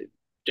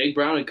Jake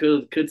Browning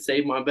could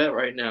save my bet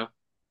right now.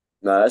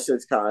 No, that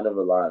shit's kind of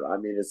alive. I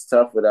mean, it's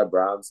tough with that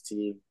Browns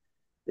team.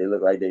 They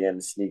look like they're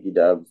getting sneaky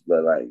dubs,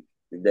 but like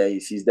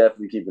she's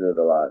definitely keeping it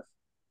alive.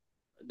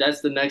 That's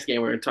the next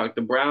game we're gonna talk.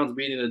 The Browns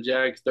beating the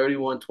Jags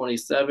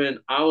 31-27.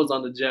 I was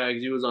on the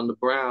Jags, you was on the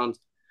Browns,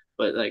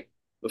 but like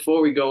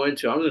before we go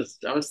into, I'm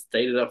just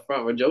stated up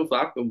front where Joe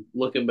Flacco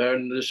looking better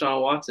than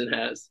Deshaun Watson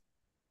has.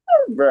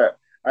 Bruh,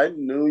 I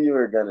knew you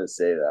were gonna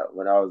say that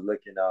when I was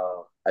looking.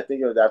 I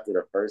think it was after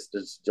the first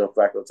Joe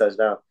Flacco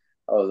touchdown.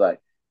 I was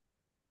like,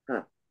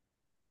 huh,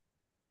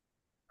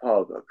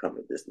 Paul gonna come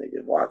at this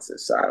nigga Watson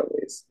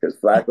sideways because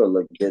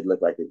Flacco did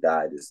look like a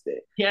guy this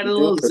day. He had He a threw,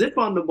 little zip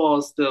on the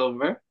ball still,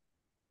 man.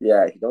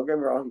 yeah. Don't get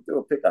me wrong, he threw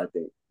a pick, I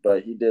think,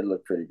 but he did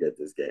look pretty good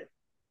this game.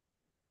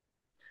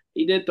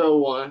 He did throw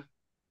one,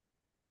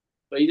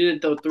 but he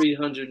didn't throw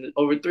 300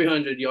 over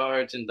 300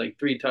 yards and like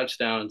three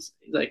touchdowns.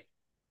 He's like,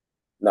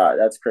 Nah,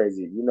 that's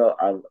crazy. You know,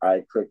 I was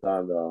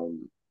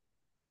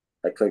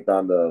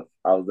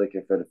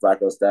looking for the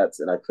Flacco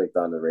stats and I clicked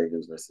on the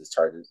Ravens versus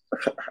Chargers,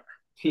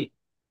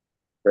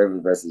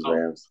 Ravens versus oh,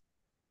 Rams.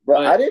 But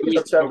but I I didn't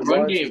know mean, Trevor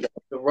Lawrence was.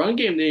 the run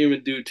game didn't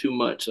even do too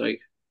much. Like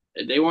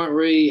they weren't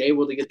really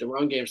able to get the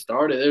run game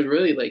started. It was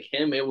really like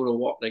him able to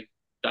walk, like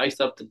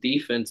dice up the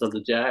defense of the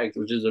Jags,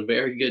 which is a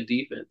very good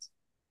defense.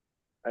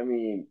 I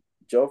mean,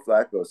 Joe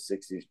Flacco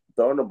 60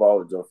 throwing the ball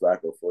with Joe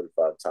Flacco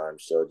 45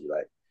 times showed you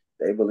like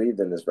they believed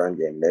in this run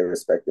game. They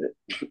respected it.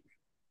 And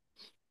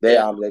They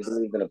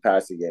believed in the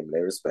passing game.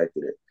 They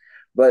respected it.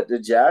 But the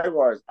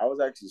Jaguars, I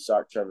was actually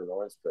shocked Trevor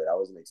Lawrence played. I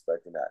wasn't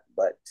expecting that.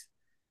 But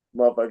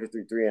motherfucker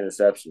threw three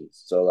interceptions.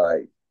 So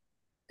like,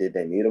 did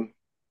they need him?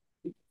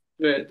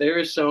 they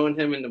were showing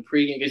him in the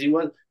pregame because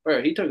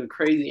he took a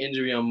crazy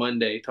injury on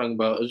Monday, talking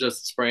about it was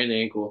just a sprained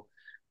ankle.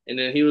 And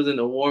then he was in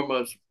the warm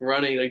ups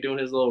running, like doing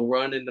his little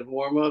run in the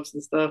warm ups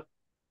and stuff.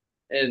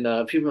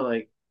 And people are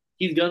like,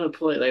 he's gonna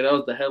play. Like that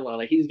was the headline.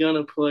 Like he's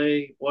gonna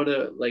play. What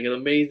a like an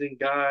amazing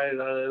guy.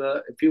 Da, da, da.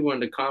 And people were in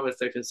the comment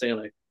section saying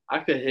like, I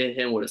could hit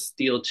him with a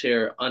steel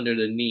chair under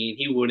the knee, and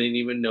he wouldn't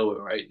even know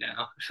it right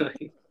now.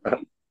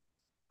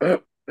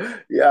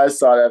 Yeah, I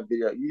saw that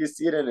video. You can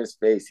see it in his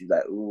face. He's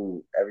like,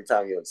 ooh, every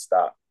time he would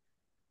stop.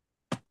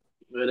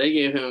 But they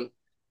gave him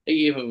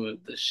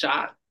the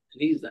shot,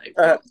 and he's like,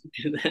 bro,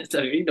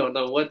 so he don't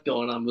know what's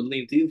going on. But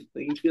he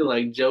feel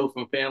like Joe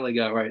from Family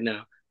Guy right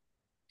now.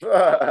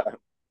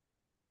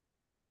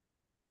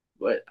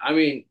 But I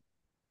mean,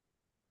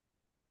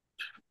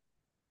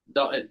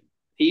 dog,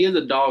 he is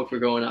a dog for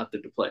going out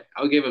there to play.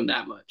 I'll give him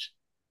that much.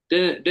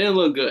 Didn't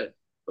look good,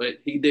 but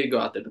he did go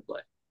out there to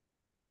play.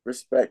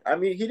 Respect. I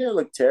mean, he didn't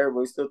look terrible.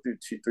 He still threw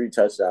three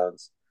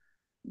touchdowns.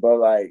 But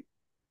like,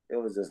 it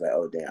was just like,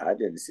 oh damn, I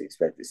didn't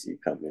expect to see you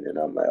come in, and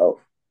I'm like, oh,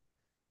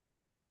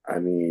 I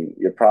mean,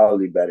 you're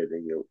probably better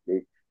than you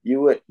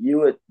would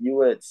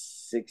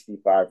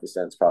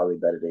 65% is probably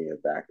better than your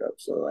backup.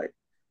 So like,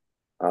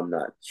 I'm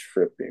not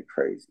tripping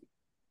crazy.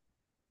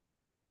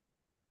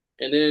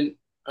 And then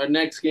our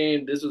next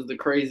game, this was the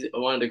crazy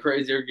one of the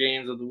crazier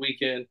games of the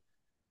weekend.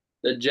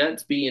 The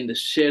Jets beating the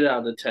shit out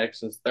of the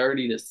Texans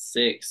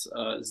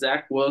 30-6.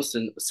 Zach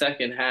Wilson,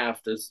 second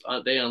half,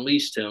 they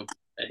unleashed him.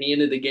 And he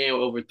ended the game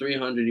with over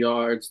 300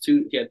 yards.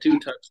 He had two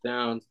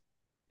touchdowns.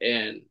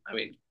 And I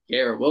mean,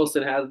 Garrett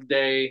Wilson had a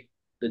day.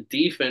 The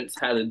defense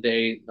had a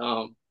day.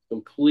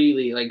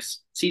 Completely like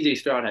CJ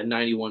Stroud had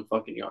 91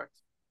 fucking yards,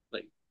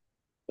 like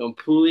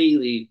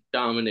completely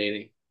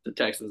dominating the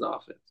Texans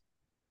offense.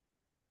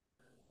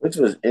 which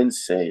was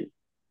insane.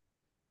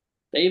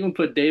 They even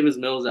put Davis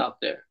Mills out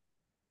there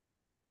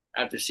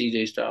after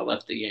CJ Stroud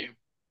left the game.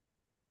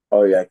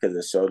 Oh yeah, because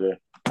the shoulder.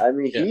 I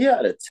mean, Yeah. he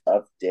had a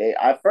tough day.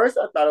 At first,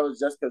 I thought it was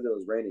just because it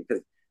was raining.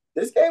 Because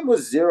this game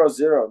was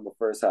 0-0 in the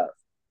first half.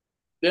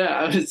 Yeah,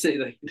 I would say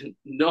like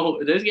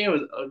no, this game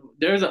was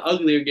there's an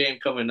uglier game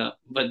coming up,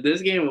 but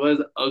this game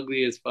was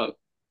ugly as fuck.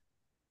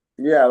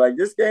 Yeah, like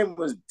this game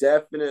was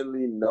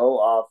definitely no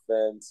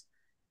offense.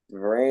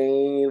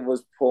 Rain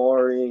was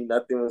pouring,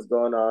 nothing was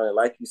going on. And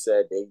like you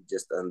said, they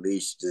just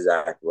unleashed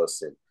Zach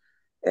Wilson.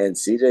 And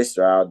CJ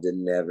Stroud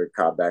didn't ever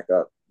caught back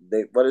up.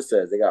 They what it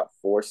says, they got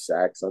 4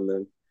 sacks on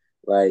them.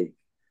 Like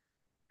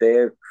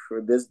they're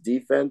this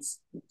defense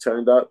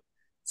turned up,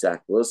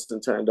 Zach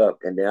Wilson turned up,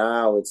 and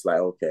now it's like,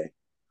 okay,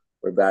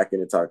 we're back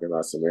into talking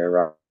about some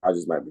Aaron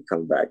Rodgers might be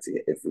coming back to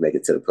if we make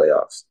it to the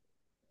playoffs.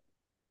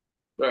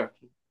 Bro,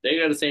 they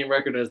got the same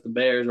record as the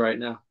Bears right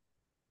now.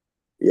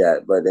 Yeah,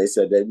 but they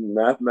said they're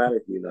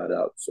mathematically not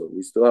out, so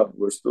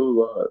we're still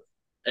alive.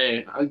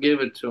 Hey, I'll give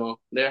it to them.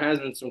 There has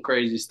been some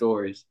crazy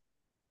stories,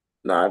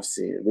 No, I've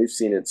seen it. We've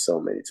seen it so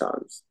many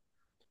times.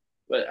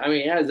 but I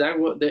mean, yeah,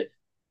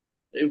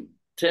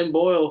 Tim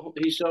Boyle.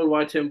 He showed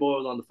why Tim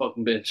Boyle was on the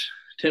fucking bench.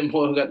 Tim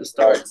Boyle got the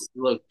start. Right.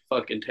 Looked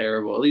fucking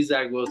terrible. At least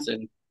Zach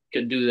Wilson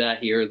could do that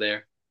here or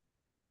there.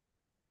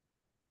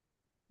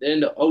 Then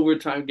the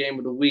overtime game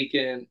of the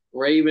weekend,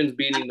 Ravens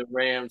beating the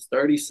Rams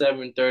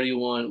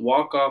 37-31,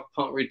 walk-off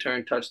punt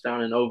return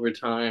touchdown in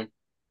overtime.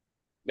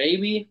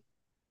 Maybe,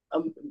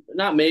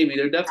 not maybe,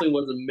 there definitely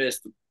was a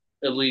missed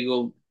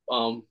illegal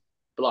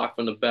block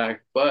from the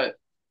back, but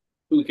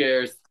who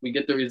cares? We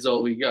get the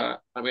result we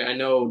got. I mean, I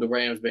know the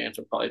Rams fans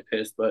are probably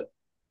pissed, but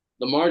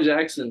Lamar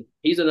Jackson,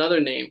 he's another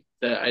name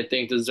that I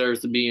think deserves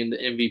to be in the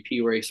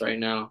MVP race right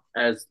now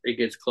as it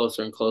gets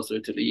closer and closer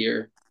to the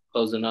year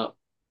closing up.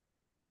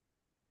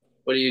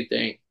 What do you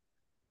think?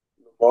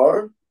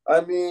 Lamar?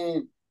 I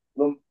mean,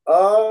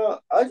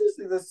 I just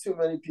think there's too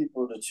many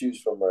people to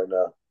choose from right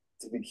now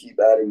to be keep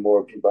adding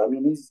more people. I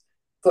mean, he's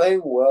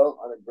playing well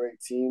on a great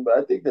team, but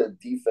I think the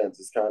defense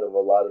is kind of a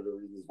lot of the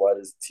reasons why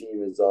this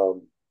team is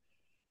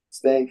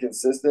staying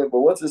consistent.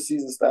 But what's his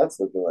season stats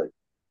looking like?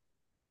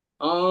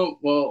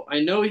 Well, I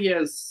know he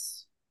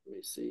has. Let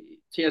me see.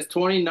 He has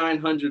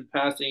 2,900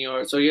 passing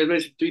yards, so he has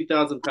basically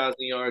 3,000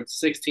 passing yards,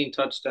 16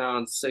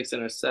 touchdowns, 6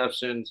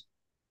 interceptions.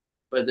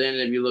 But then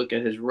if you look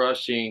at his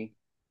rushing,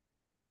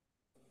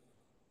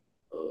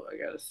 oh, I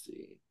gotta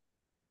see.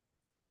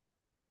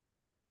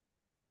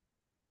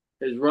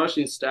 His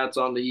rushing stats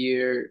on the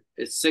year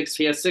is six.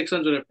 He has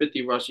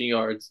 650 rushing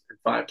yards and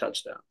 5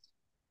 touchdowns.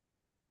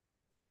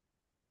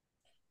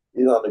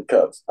 He's on the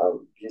cuffs.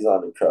 He's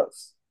on the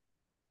cuffs.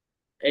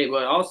 Hey,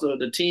 but also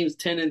the team's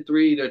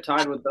 10-3. They're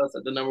tied with us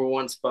at the number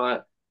one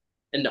spot,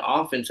 and the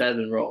offense has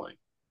been rolling.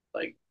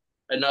 Like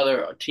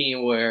another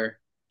team where,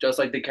 just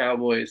like the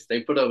Cowboys,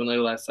 they put up in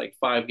their last like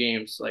 5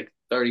 games, like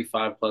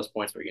 35 plus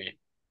points per game.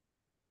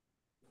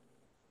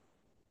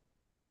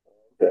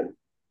 Okay.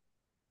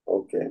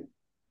 Okay.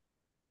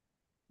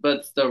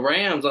 But the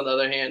Rams, on the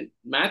other hand,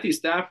 Matthew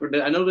Stafford,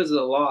 I know this is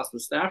a loss, but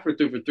Stafford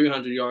threw for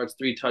 300 yards,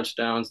 3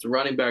 touchdowns. The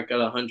running back got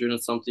 100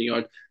 and something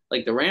yards.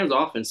 Like the Rams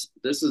offense,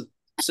 this is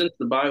since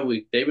the bye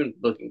week, they've been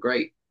looking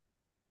great.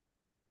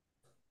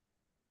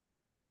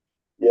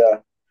 Yeah.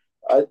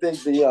 I think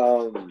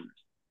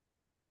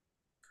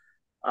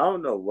I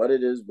don't know what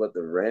it is with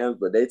the Rams,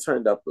 but they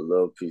turned up a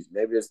little piece.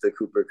 Maybe it's the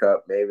Cooper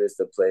Cup. Maybe it's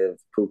the play of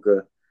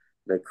Puka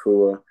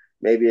Nakua.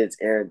 Maybe it's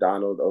Aaron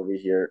Donald over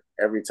here.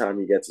 Every time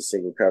he gets a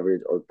single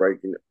coverage or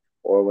breaking,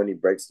 or when he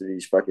breaks through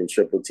these fucking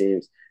triple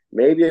teams,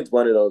 maybe it's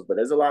one of those. But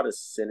there's a lot of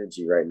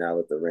synergy right now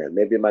with the Rams.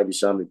 Maybe it might be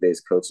Sean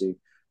McVay's coaching.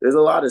 There's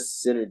a lot of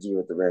synergy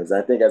with the Rams.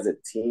 I think as a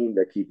team,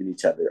 they're keeping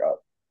each other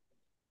up.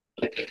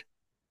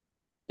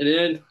 And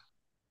then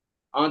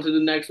on to the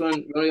next one.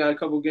 We only got a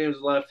couple games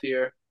left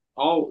here.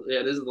 Oh,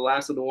 yeah, this is the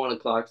last of the 1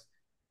 o'clocks.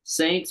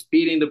 Saints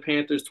beating the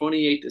Panthers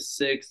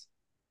 28-6.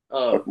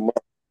 Uh, Fuck them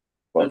up.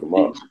 Fuck the them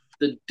up.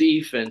 the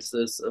defense,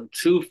 this of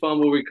 2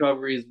 fumble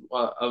recoveries,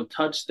 a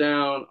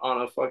touchdown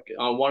on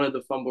one of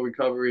the fumble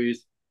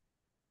recoveries.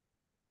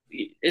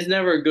 It's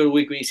never a good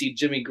week when you see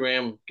Jimmy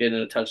Graham getting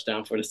a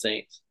touchdown for the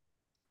Saints.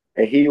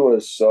 And he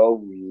was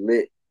so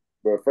lit.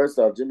 But first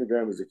off, Jimmy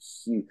Graham was a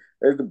huge.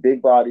 There's the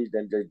big bodies,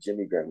 then there's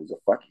Jimmy Graham. He was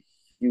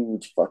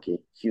a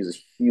he was a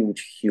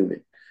huge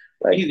human.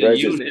 Like, He's a bro,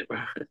 just, unit, bro.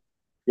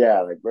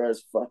 yeah, like, bro,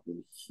 is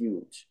fucking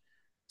huge.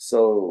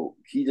 So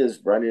he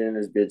just running in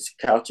his bitch,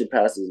 couching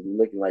passes,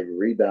 looking like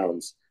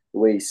rebounds, the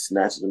way he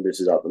snatches them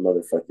bitches out the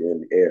motherfucking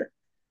in the air.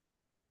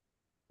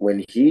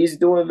 When he's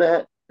doing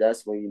that,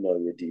 that's when you know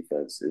your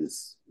defense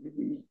is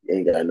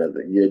ain't got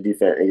nothing. Your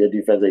defense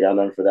ain't got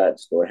nothing for that.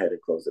 Just go ahead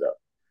and close it up.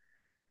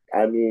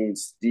 I mean,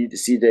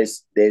 CJ,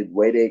 the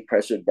way they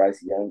pressured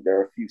Bryce Young, there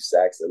were a few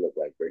sacks that looked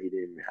like, bro, he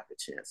didn't even have a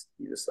chance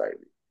either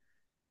slightly.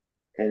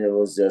 And it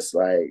was just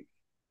like,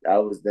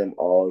 That was them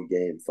all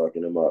game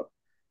fucking them up.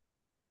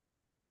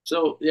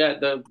 So yeah,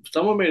 the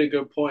someone made a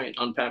good point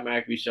on Pat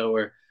McAfee's show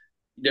where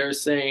they're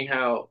saying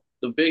how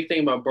the big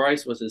thing about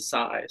Bryce was his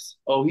size.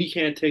 Oh, he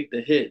can't take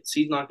the hits.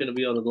 He's not going to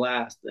be able to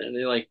last. And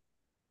they're like,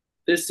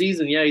 this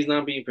season, yeah, he's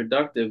not being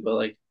productive, but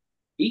like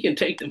he can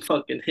take them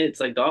fucking hits.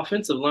 Like the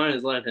offensive line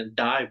is letting him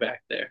die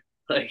back there.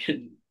 Like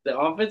the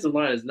offensive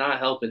line is not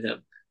helping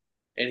him,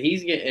 and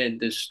he's getting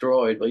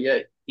destroyed. But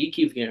yet he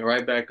keeps getting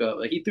right back up.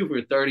 Like he threw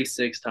for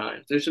 36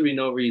 times. There should be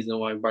no reason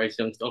why Bryce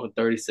Young's throwing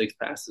 36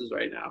 passes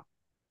right now.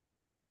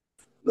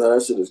 No,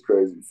 that shit is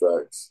crazy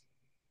facts.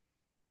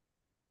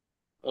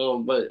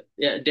 But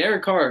yeah,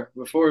 Derek Carr.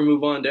 Before we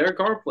move on, Derek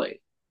Carr played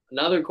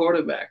another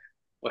quarterback.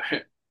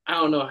 Where I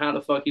don't know how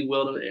the fuck he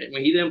willed him. I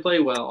mean, he didn't play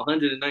well,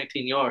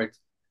 119 yards,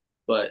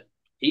 but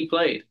he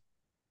played.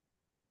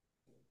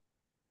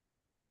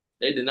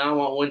 They did not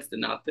want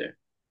Winston out there.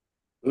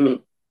 Mm.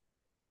 And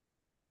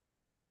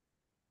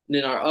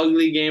then our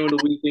ugly game of the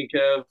weekend,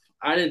 Kev.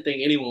 I didn't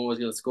think anyone was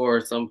going to score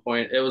at some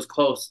point. It was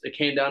close. It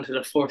came down to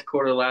the fourth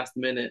quarter, last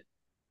minute.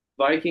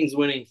 Vikings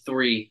winning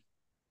 3,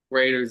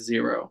 Raiders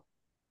 0.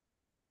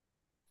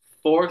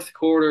 Fourth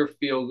quarter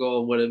field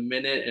goal with a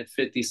minute and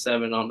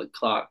 57 on the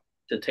clock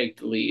to take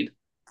the lead.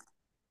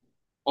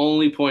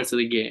 Only points of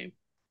the game.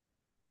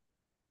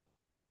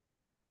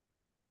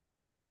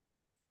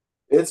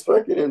 It's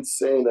fucking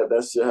insane that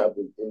that shit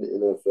happened in the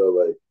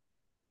NFL. Like,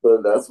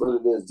 but that's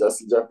what it is.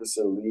 Justin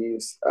Jefferson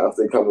leaves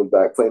after coming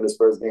back, playing his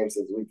first game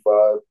since week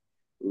 5.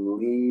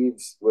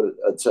 Leaves with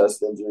a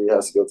chest injury,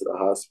 has to go to the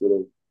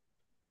hospital.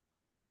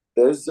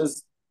 There's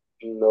just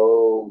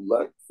no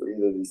luck for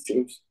either of these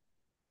teams.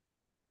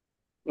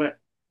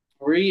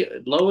 Three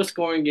lowest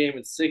scoring game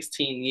in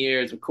 16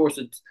 years. Of course,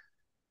 it's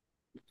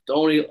the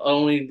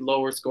only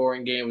lower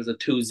scoring game is a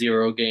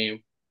 2-0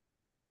 game.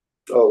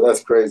 Oh,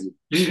 that's crazy.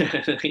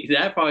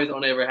 That probably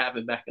only ever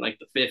happened back in like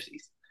the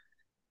 50s.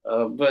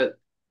 But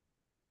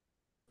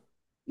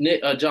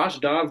Josh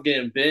Dobbs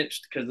getting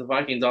benched because the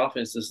Vikings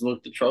offense just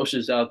looked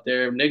atrocious out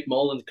there. Nick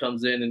Mullins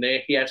comes in and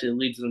he actually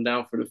leads them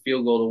down for the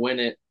field goal to win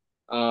it.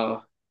 Uh,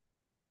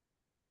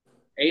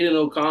 Aiden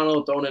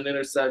O'Connell throwing an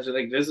interception.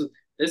 Like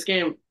this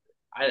game,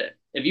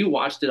 if you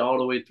watched it all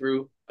the way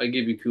through, I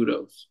give you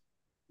kudos.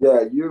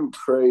 Yeah, you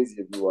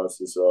crazy if you watch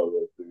this all the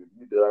way through.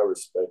 You did. I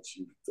respect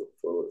you to the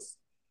fullest.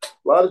 A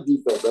lot of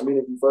defense. I mean,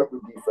 if you fuck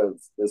with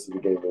defense, this is the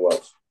game to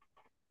watch.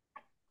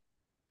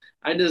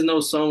 I just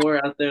know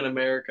somewhere out there in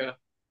America,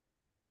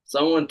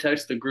 someone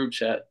texted the group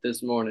chat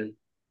this morning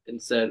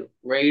and said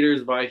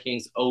Raiders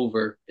Vikings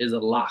over is a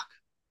lock,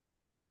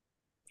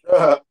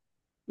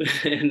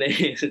 and they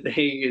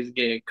is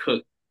getting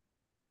cooked.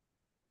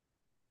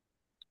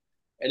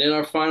 And then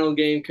our final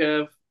game,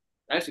 Kev,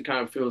 actually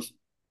kind of feels,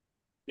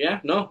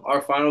 yeah, no,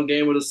 our final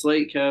game of the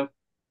slate, Kev.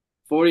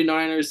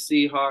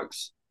 49ers,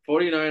 Seahawks.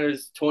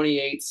 49ers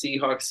 28,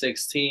 Seahawks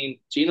 16.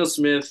 Geno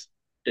Smith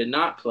did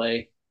not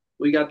play.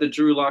 We got the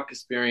Drew Lock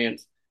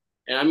experience.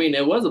 And I mean,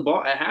 it was a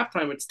ball at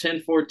halftime, it's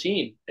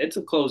 10-14. It's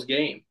a close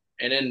game.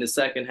 And then the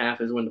second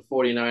half is when the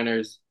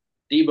 49ers,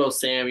 Debo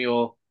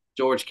Samuel,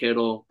 George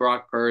Kittle,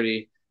 Brock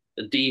Purdy,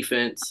 the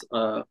defense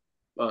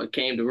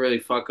came to really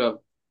fuck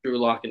up Drew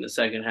Lock in the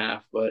second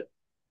half. But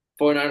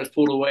 49ers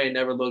pulled away and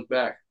never looked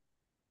back.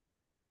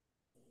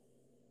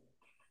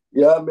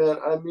 Yeah, man.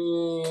 I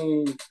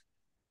mean,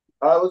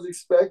 I was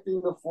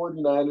expecting the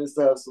 49ers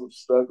to have some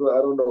struggle.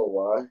 I don't know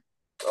why.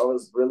 I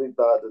was really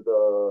thought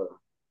that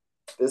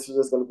this was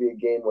just going to be a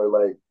game where,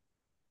 like,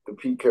 the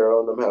Pete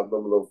Carroll and them have them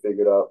a little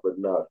figured out, but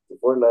not. The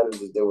 49ers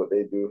just did what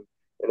they do,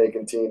 and they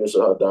continue to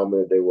show how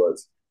dominant they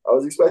was. I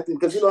was expecting,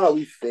 because you know how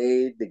we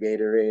fade the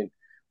Gatorade.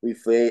 We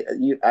fade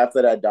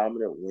after that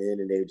dominant win,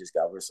 and they just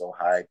got were so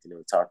hyped, and they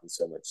were talking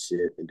so much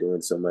shit and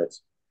doing so much.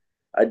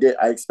 I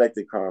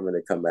expected Carmen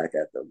to come back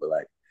at them, but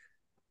like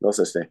no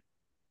such thing.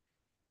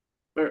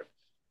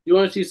 You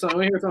want to see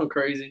something? Hear something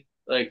crazy?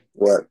 Like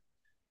What?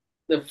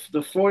 the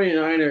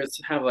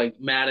 49ers have like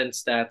Madden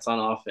stats on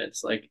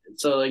offense. Like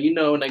so like in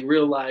like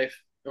real life,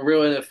 in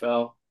real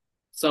NFL,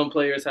 some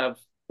players have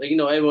like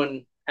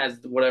everyone has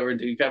whatever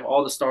you have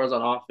all the stars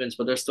on offense,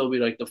 but there'll still be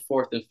like the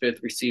fourth and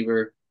fifth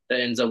receiver that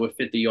ends up with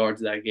 50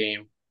 yards that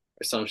game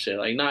or some shit.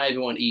 Like not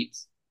everyone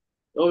eats.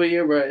 Over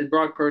here, bro, it's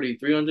Brock Purdy,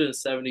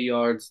 370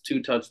 yards,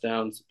 2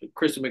 touchdowns.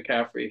 Christian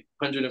McCaffrey,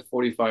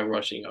 145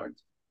 rushing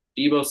yards.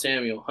 Debo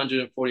Samuel,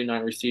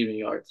 149 receiving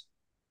yards.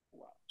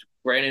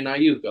 Brandon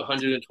Ayuk,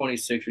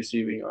 126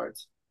 receiving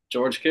yards.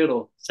 George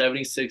Kittle,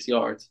 76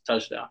 yards,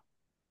 touchdown.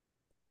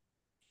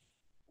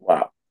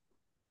 Wow.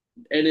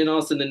 And then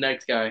also the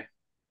next guy,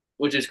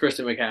 which is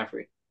Christian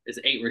McCaffrey, is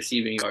 8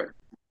 receiving yards.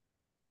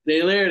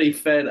 They literally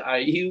fed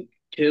Ayuk,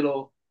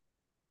 Kittle,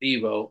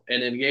 Debo,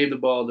 and then gave the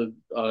ball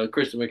to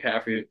Christian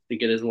McCaffrey to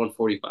get his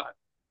 145. Like,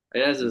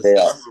 that's just They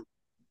are.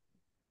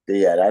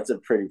 Yeah, that's a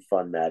pretty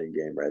fun Madden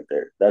game right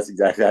there. That's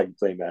exactly how you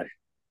play Madden.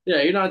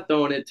 yeah, you're not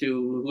throwing it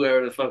to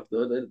whoever the fuck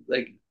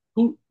like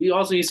who.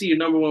 You see your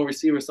number one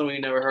receiver, someone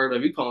you never heard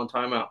of. You calling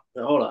timeout?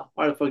 Like, hold on,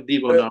 why the fuck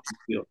Debo not on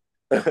the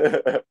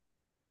field?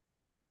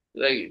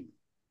 Like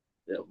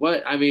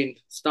what? I mean,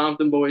 stomp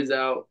them boys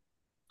out.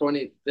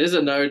 20. This is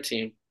another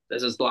team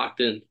that's just locked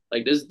in.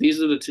 Like this,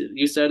 these are the two.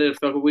 You said it a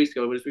couple weeks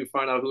ago. We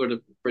find out who are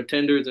the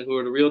pretenders and who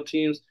are the real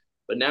teams.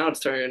 But now it's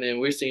turning in.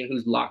 We're seeing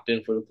who's locked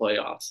in for the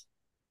playoffs.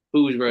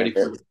 Who's and ready for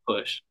they're, the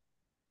push.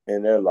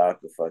 and they're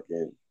locked the fuck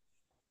in.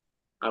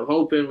 I'm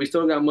hoping we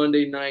still got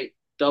Monday night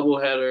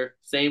doubleheader,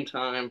 same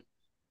time.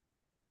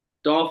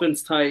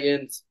 Dolphins,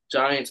 Titans,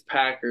 Giants,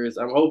 Packers.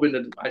 I'm hoping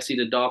that I see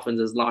the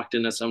Dolphins as locked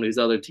in as some of these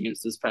other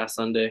teams this past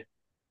Sunday.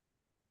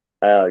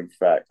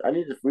 Fact.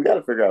 We got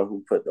to figure out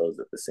who put those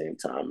at the same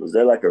time. Was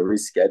there like a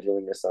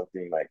rescheduling or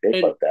something? Like they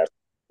And fucked that.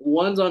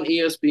 one's on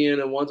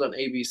ESPN and one's on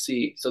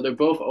ABC. So they're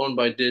both owned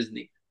by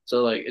Disney.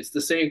 So like it's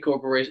the same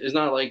corporation. It's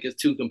not like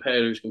it's two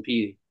competitors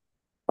competing.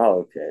 Oh,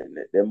 okay.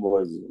 Them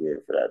boys is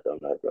weird for that, though. I'm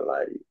not gonna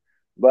lie to you.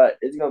 But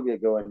it's gonna be a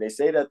good one. They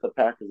say that the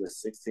Packers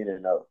are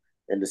 16-0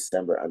 in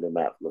December under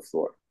Matt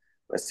LaFleur.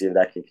 Let's see if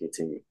that can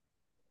continue.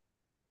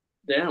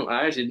 Damn,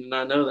 I actually did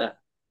not know that.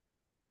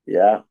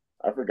 Yeah,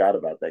 I forgot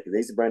about that because they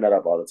used to bring that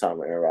up all the time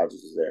when Aaron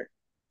Rodgers was there.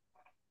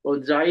 Well,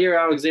 Jair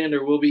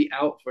Alexander will be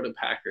out for the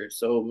Packers,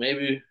 so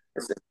maybe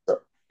So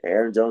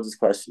Aaron Jones is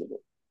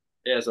questionable,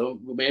 yeah, so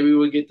maybe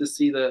we'll get to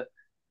see the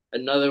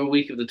another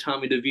week of the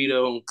Tommy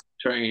DeVito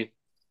train.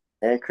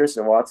 and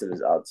Christian Watson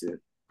is out too.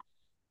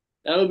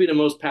 That would be the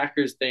most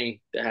Packers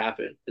thing to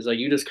happen. It's like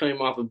you just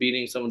came off of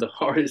beating some of the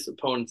hardest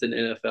opponents in the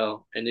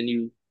NFL, and then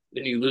you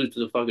lose to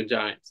the fucking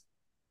Giants.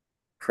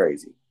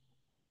 Crazy.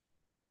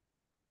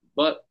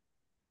 But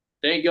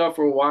thank y'all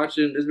for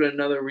watching. This has been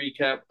another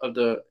recap of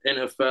the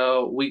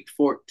NFL Week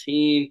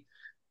 14.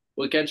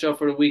 We'll catch y'all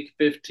for the Week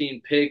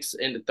 15 picks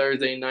and the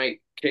Thursday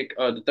night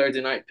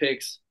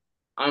picks.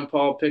 I'm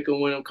Paul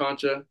Pickle Winham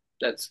Concha.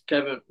 That's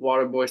Kevin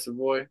Waterboy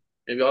Savoy.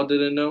 If y'all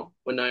didn't know,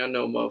 well now y'all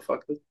know,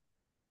 motherfuckers.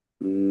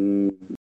 Mm.